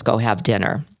 Let's go have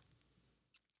dinner.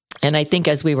 And I think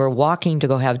as we were walking to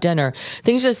go have dinner,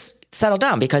 things just settled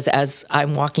down, because as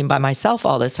I'm walking by myself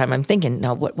all this time, I'm thinking,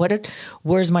 now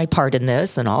where's my part in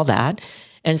this and all that?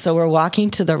 And so we're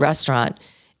walking to the restaurant,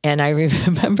 and I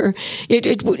remember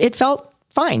it felt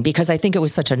fine because I think it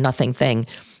was such a nothing thing.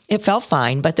 It felt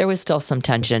fine, but there was still some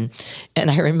tension. And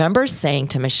I remember saying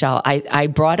to Michelle, I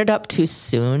brought it up too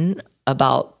soon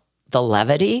about the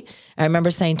levity. I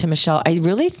remember saying to Michelle, I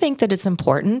really think that it's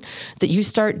important that you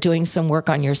start doing some work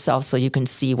on yourself so you can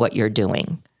see what you're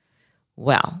doing.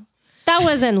 Well, that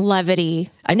wasn't levity.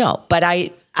 I know, but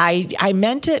I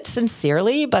meant it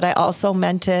sincerely, but I also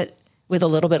meant it with a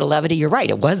little bit of levity. You're right.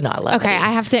 It was not levity. Okay.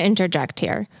 I have to interject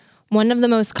here. One of the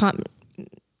most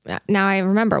now I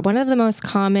remember one of the most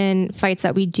common fights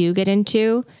that we do get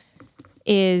into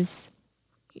is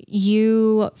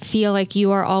you feel like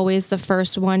you are always the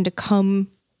first one to come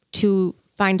to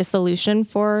find a solution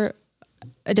for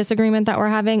a disagreement that we're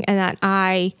having, and that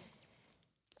I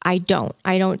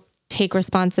don't take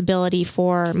responsibility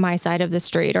for my side of the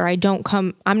street, or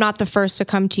I'm not the first to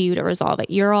come to you to resolve it.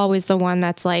 You're always the one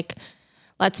that's like,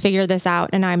 let's figure this out,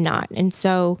 and I'm not. And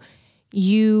so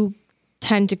you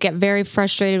tend to get very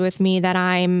frustrated with me that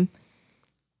I'm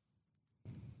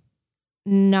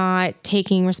not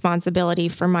taking responsibility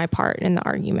for my part in the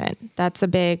argument. That's a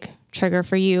big trigger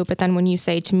for you. But then when you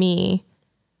say to me,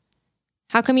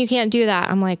 how come you can't do that?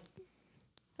 I'm like,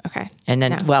 okay. And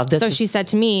then, no. So she said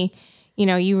to me,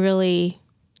 you really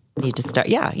need to start.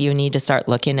 Yeah. You need to start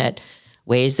looking at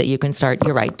ways that you can start,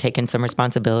 you're right, taking some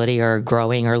responsibility or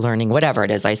growing or learning, whatever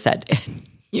it is. I said,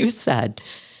 you said,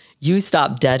 you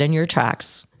stopped dead in your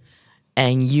tracks.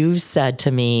 And you said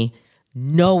to me,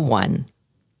 no one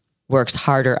works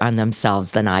harder on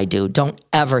themselves than I do. Don't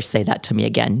ever say that to me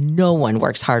again. No one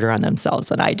works harder on themselves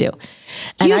than I do.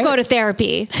 And you go to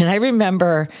therapy. And I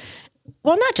remember,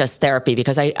 well, not just therapy,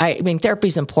 because I mean, therapy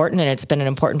is important and it's been an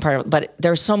important part of it, but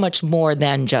there's so much more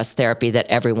than just therapy that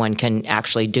everyone can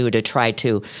actually do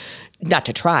to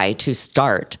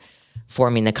start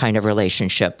forming the kind of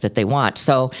relationship that they want.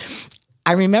 So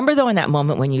I remember though, in that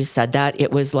moment when you said that,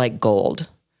 it was like gold.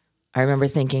 I remember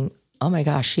thinking, oh my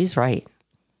gosh, she's right.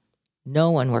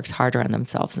 No one works harder on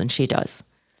themselves than she does.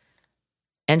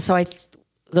 And so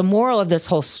the moral of this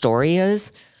whole story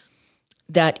is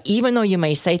that even though you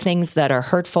may say things that are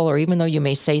hurtful, or even though you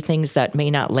may say things that may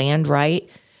not land right,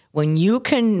 when you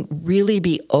can really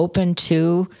be open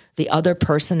to the other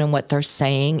person and what they're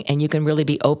saying, and you can really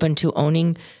be open to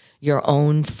owning your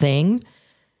own thing,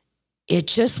 it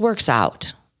just works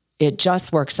out. It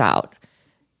just works out.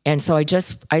 And so I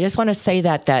just want to say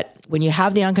that when you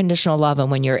have the unconditional love and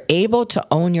when you're able to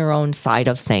own your own side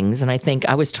of things, and I think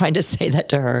I was trying to say that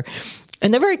to her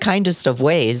in the very kindest of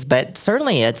ways, but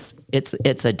certainly it's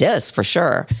a diss for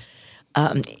sure.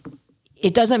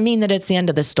 It doesn't mean that it's the end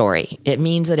of the story. It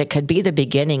means that it could be the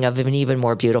beginning of an even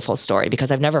more beautiful story, because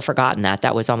I've never forgotten that.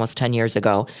 That was almost 10 years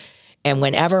ago. And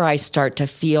whenever I start to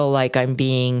feel like I'm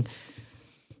getting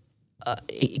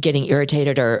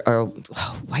irritated or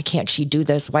why can't she do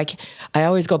this? I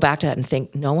always go back to that and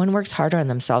think, no one works harder on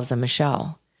themselves than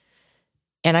Michelle.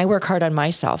 And I work hard on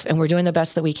myself, and we're doing the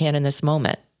best that we can in this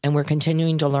moment. And we're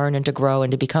continuing to learn and to grow and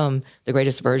to become the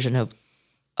greatest version of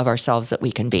ourselves that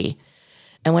we can be.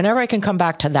 And whenever I can come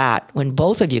back to that, when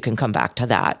both of you can come back to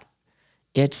that,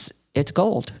 it's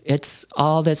gold. It's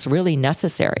all that's really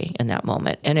necessary in that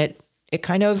moment. And it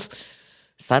kind of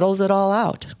settles it all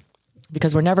out,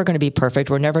 because we're never going to be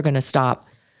perfect. We're never going to stop.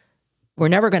 We're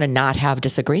never going to not have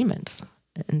disagreements.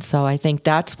 And so I think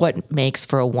that's what makes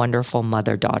for a wonderful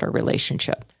mother-daughter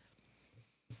relationship.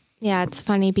 Yeah, it's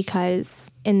funny because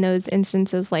in those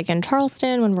instances, like in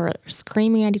Charleston, when we're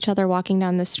screaming at each other walking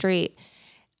down the street,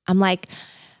 I'm like,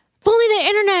 if only the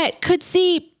internet could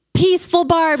see peaceful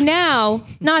Barb now.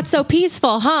 Not so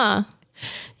peaceful, huh?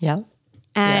 Yeah.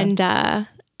 And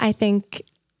I think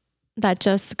that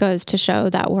just goes to show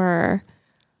that we're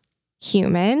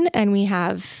human and we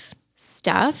have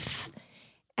stuff.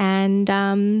 And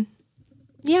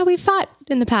we fought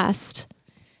in the past.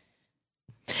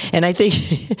 And I think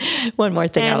one more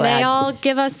thing I'll add. And they all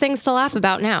give us things to laugh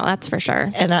about now, that's for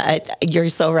sure. And you're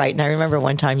so right. And I remember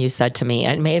one time you said to me,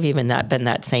 and it may have even been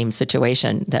that same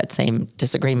situation, that same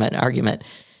disagreement, argument.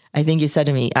 I think you said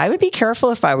to me, I would be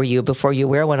careful if I were you before you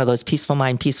wear one of those Peaceful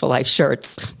Mind, Peaceful Life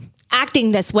shirts.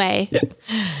 Acting this way.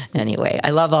 Anyway,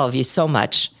 I love all of you so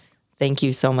much. Thank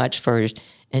you so much for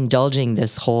indulging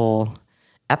this whole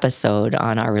episode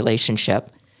on our relationship.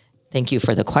 Thank you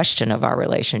for the question of our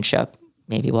relationship.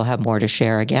 Maybe we'll have more to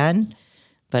share again,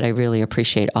 but I really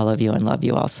appreciate all of you and love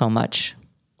you all so much.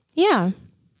 Yeah.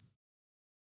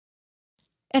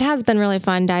 It has been really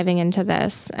fun diving into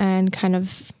this and kind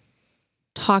of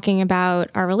talking about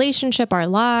our relationship, our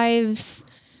lives,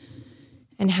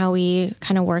 and how we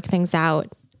kind of work things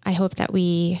out. I hope that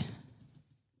we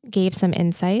gave some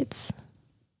insights.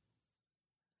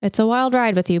 It's a wild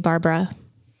ride with you, Barbara.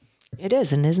 It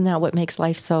is. And isn't that what makes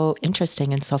life so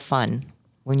interesting and so fun?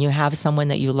 When you have someone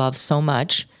that you love so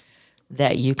much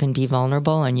that you can be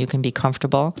vulnerable and you can be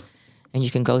comfortable and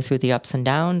you can go through the ups and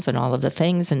downs and all of the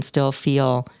things and still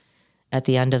feel at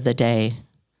the end of the day,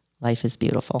 life is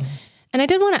beautiful. And I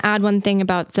did want to add one thing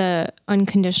about the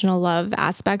unconditional love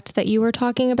aspect that you were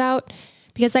talking about,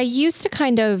 because I used to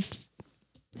kind of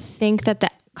think that the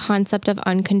concept of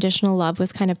unconditional love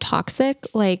was kind of toxic.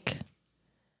 Like,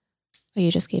 oh,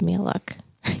 you just gave me a look.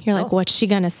 You're like, what's she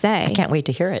going to say? I can't wait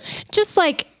to hear it. Just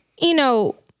like, in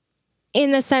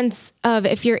the sense of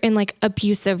if you're in like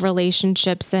abusive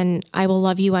relationships and I will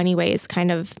love you anyways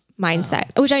kind of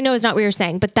mindset, which I know is not what you're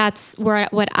saying, but that's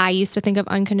what I used to think of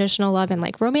unconditional love and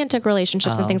like romantic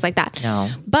relationships and things like that. No.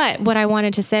 But what I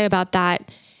wanted to say about that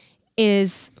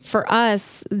is for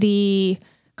us, the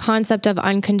concept of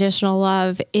unconditional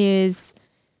love is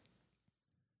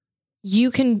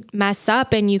you can mess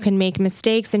up and you can make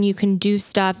mistakes and you can do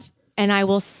stuff and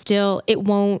it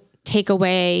won't take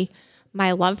away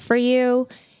my love for you.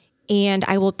 And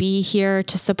I will be here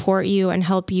to support you and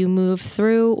help you move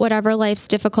through whatever life's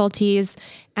difficulties.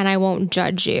 And I won't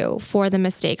judge you for the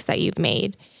mistakes that you've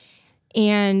made.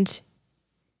 And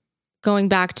going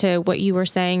back to what you were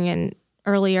saying and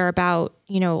earlier about,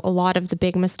 a lot of the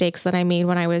big mistakes that I made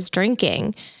when I was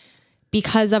drinking,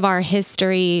 because of our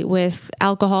history with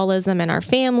alcoholism in our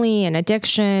family and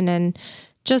addiction and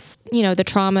just, the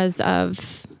traumas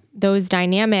of those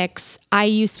dynamics, I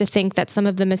used to think that some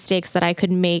of the mistakes that I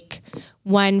could make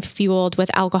when fueled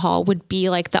with alcohol would be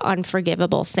like the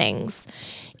unforgivable things.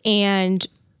 And,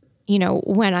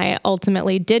 when I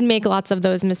ultimately did make lots of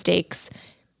those mistakes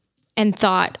and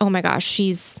thought, oh my gosh,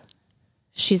 she's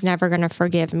never going to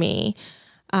forgive me.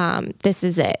 This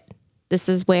is it. This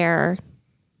is where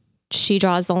she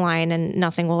draws the line and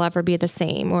nothing will ever be the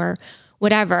same or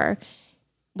whatever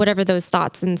those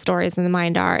thoughts and stories in the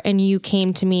mind are. And you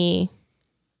came to me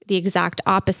the exact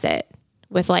opposite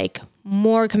with like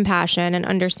more compassion and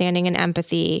understanding and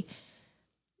empathy,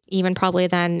 even probably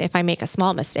than if I make a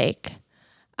small mistake.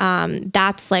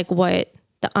 That's like what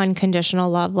the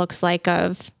unconditional love looks like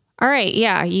of, all right,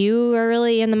 yeah, you are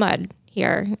really in the mud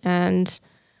here and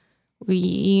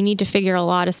you need to figure a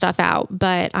lot of stuff out,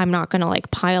 but I'm not going to like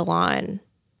pile on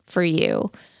for you,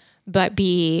 but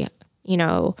be,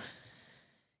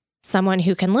 someone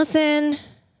who can listen,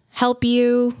 help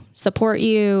you, support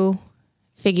you,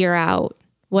 figure out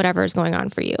whatever is going on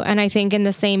for you. And I think in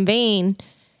the same vein,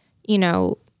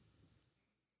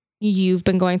 you've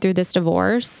been going through this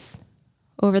divorce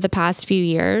over the past few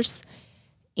years,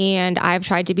 and I've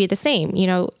tried to be the same.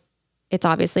 It's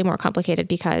obviously more complicated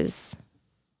because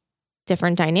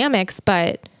different dynamics,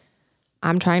 but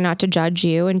I'm trying not to judge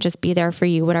you and just be there for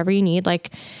you, whatever you need. Like,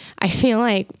 I feel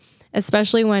like,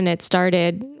 especially when it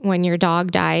started, when your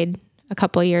dog died a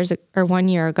couple of years or 1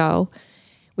 year ago,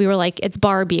 we were like, it's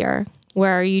Barb year,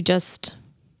 where you just,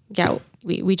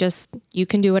 you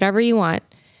can do whatever you want.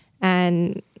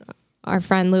 And our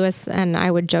friend Lewis and I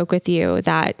would joke with you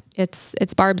that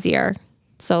it's Barb's year.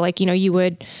 So like, you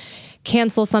would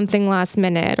cancel something last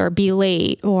minute or be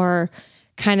late or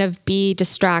kind of be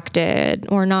distracted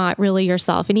or not really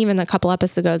yourself. And even a couple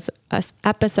episodes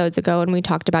ago when we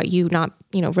talked about you not,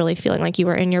 really feeling like you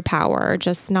were in your power or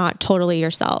just not totally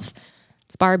yourself.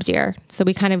 It's Barb's year. So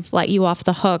we kind of let you off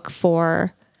the hook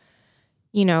for,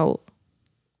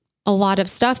 a lot of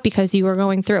stuff because you were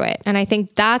going through it. And I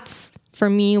think that's, for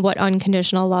me, what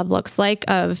unconditional love looks like,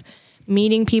 of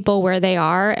meeting people where they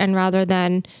are, and rather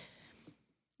than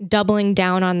doubling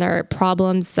down on their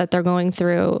problems that they're going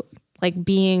through, like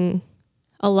being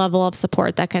a level of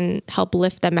support that can help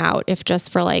lift them out, if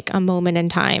just for like a moment in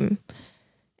time,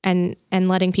 and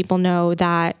letting people know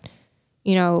that,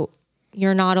 you're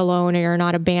not alone or you're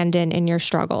not abandoned in your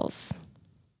struggles.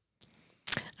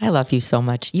 I love you so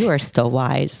much. You are so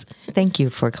wise. Thank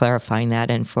you for clarifying that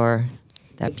and for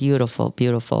that beautiful,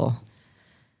 beautiful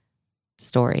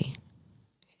story,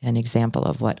 an example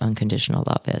of what unconditional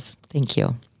love is. Thank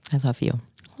you. I love you.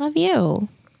 Love you.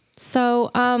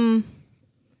 So, I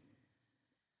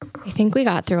think we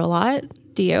got through a lot.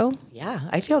 Do you? Yeah,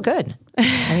 I feel good.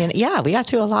 We got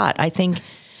through a lot. I think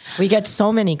we get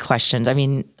so many questions.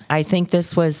 I think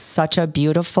this was such a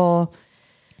beautiful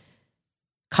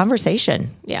conversation.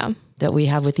 Yeah. That we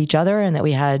have with each other and that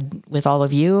we had with all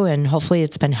of you, and hopefully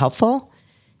it's been helpful.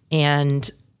 And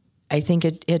I think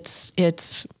it's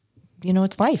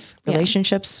life.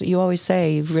 Relationships, you always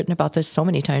say, you've written about this so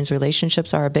many times,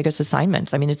 relationships are our biggest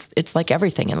assignments. It's like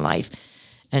everything in life.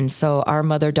 And so our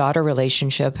mother-daughter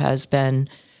relationship has been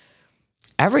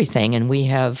everything. And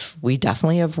we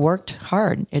definitely have worked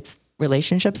hard.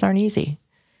 Relationships aren't easy.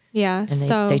 Yeah.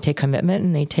 And they take commitment,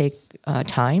 and they take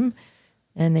time,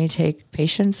 and they take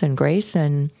patience and grace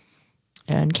and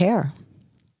care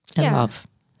and love.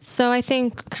 So I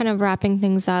think, kind of wrapping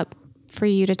things up for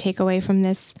you to take away from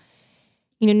this,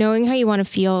 knowing how you want to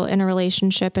feel in a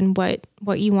relationship and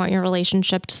what you want your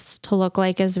relationship to look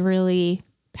like is really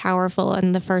powerful,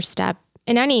 and the first step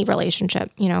in any relationship.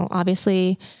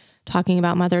 Obviously talking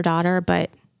about mother-daughter,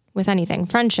 but with anything,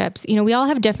 friendships, we all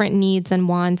have different needs and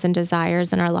wants and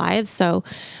desires in our lives. So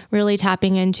really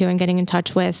tapping into and getting in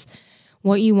touch with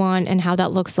what you want and how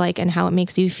that looks like and how it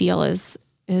makes you feel is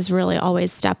really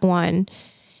always step one.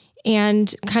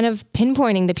 and kind of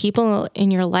pinpointing the people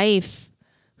in your life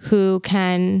who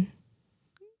can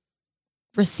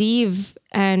receive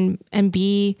and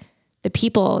be the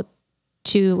people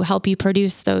to help you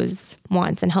produce those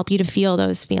wants and help you to feel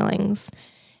those feelings,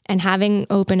 and having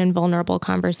open and vulnerable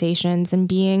conversations and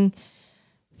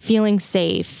feeling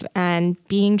safe and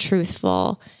being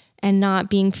truthful and not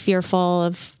being fearful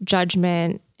of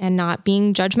judgment and not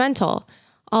being judgmental.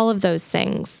 All of those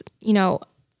things.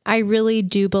 I really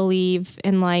do believe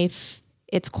in life,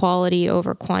 it's quality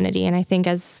over quantity. And I think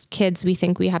as kids, we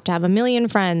think we have to have 1 million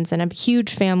friends and a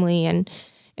huge family and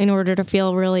in order to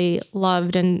feel really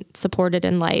loved and supported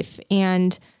in life.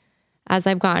 And as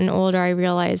I've gotten older, I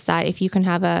realized that if you can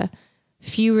have a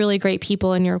few really great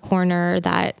people in your corner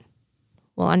that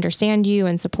will understand you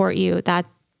and support you, that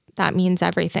means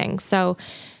everything. So,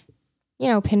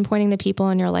 pinpointing the people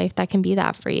in your life that can be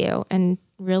that for you, and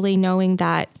really knowing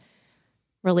that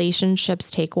relationships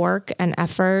take work and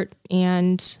effort,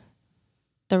 and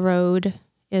the road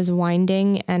is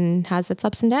winding and has its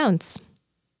ups and downs.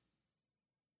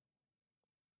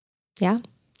 Yeah.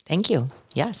 Thank you.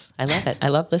 Yes, I love it. I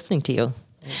love listening to you.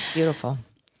 It's beautiful.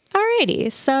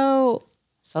 Alrighty. So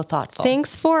thoughtful.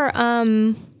 Thanks for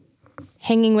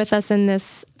hanging with us in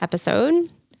this episode.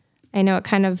 I know it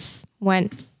kind of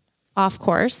went off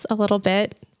course a little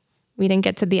bit. We didn't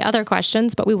get to the other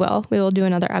questions, but we will. We will do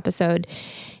another episode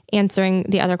answering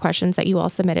the other questions that you all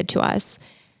submitted to us.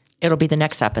 It'll be the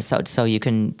next episode, so you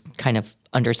can kind of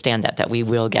understand that we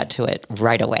will get to it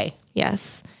right away.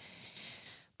 Yes.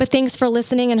 But thanks for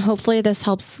listening, and hopefully this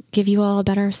helps give you all a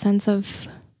better sense of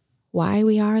why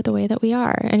we are the way that we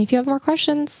are. And if you have more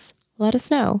questions, let us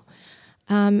know.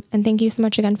 And thank you so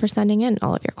much again for sending in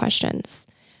all of your questions.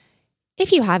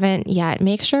 If you haven't yet,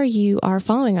 make sure you are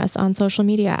following us on social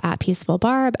media at Peaceful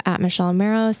Barb, at Michelle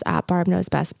Maros, at Barb Knows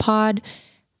Best Pod.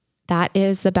 That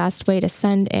is the best way to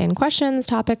send in questions,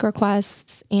 topic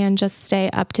requests, and just stay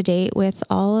up to date with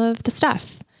all of the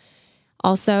stuff.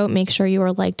 Also, make sure you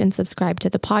are liked and subscribed to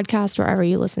the podcast wherever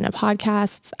you listen to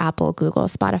podcasts, Apple, Google,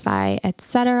 Spotify,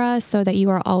 etc., so that you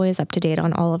are always up to date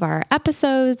on all of our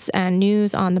episodes and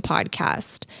news on the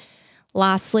podcast.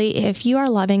 Lastly, if you are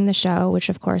loving the show, which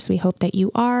of course we hope that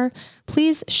you are,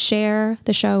 please share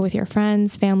the show with your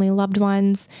friends, family, loved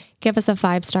ones. Give us a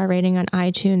 5-star rating on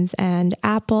iTunes and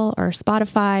Apple or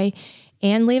Spotify,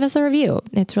 and leave us a review.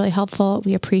 It's really helpful.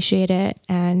 We appreciate it,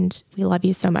 and we love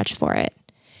you so much for it.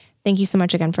 Thank you so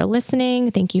much again for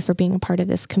listening. Thank you for being a part of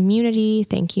this community.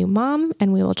 Thank you, Mom.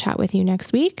 And we will chat with you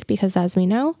next week because, as we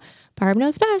know, Barb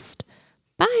knows best.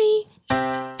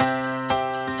 Bye.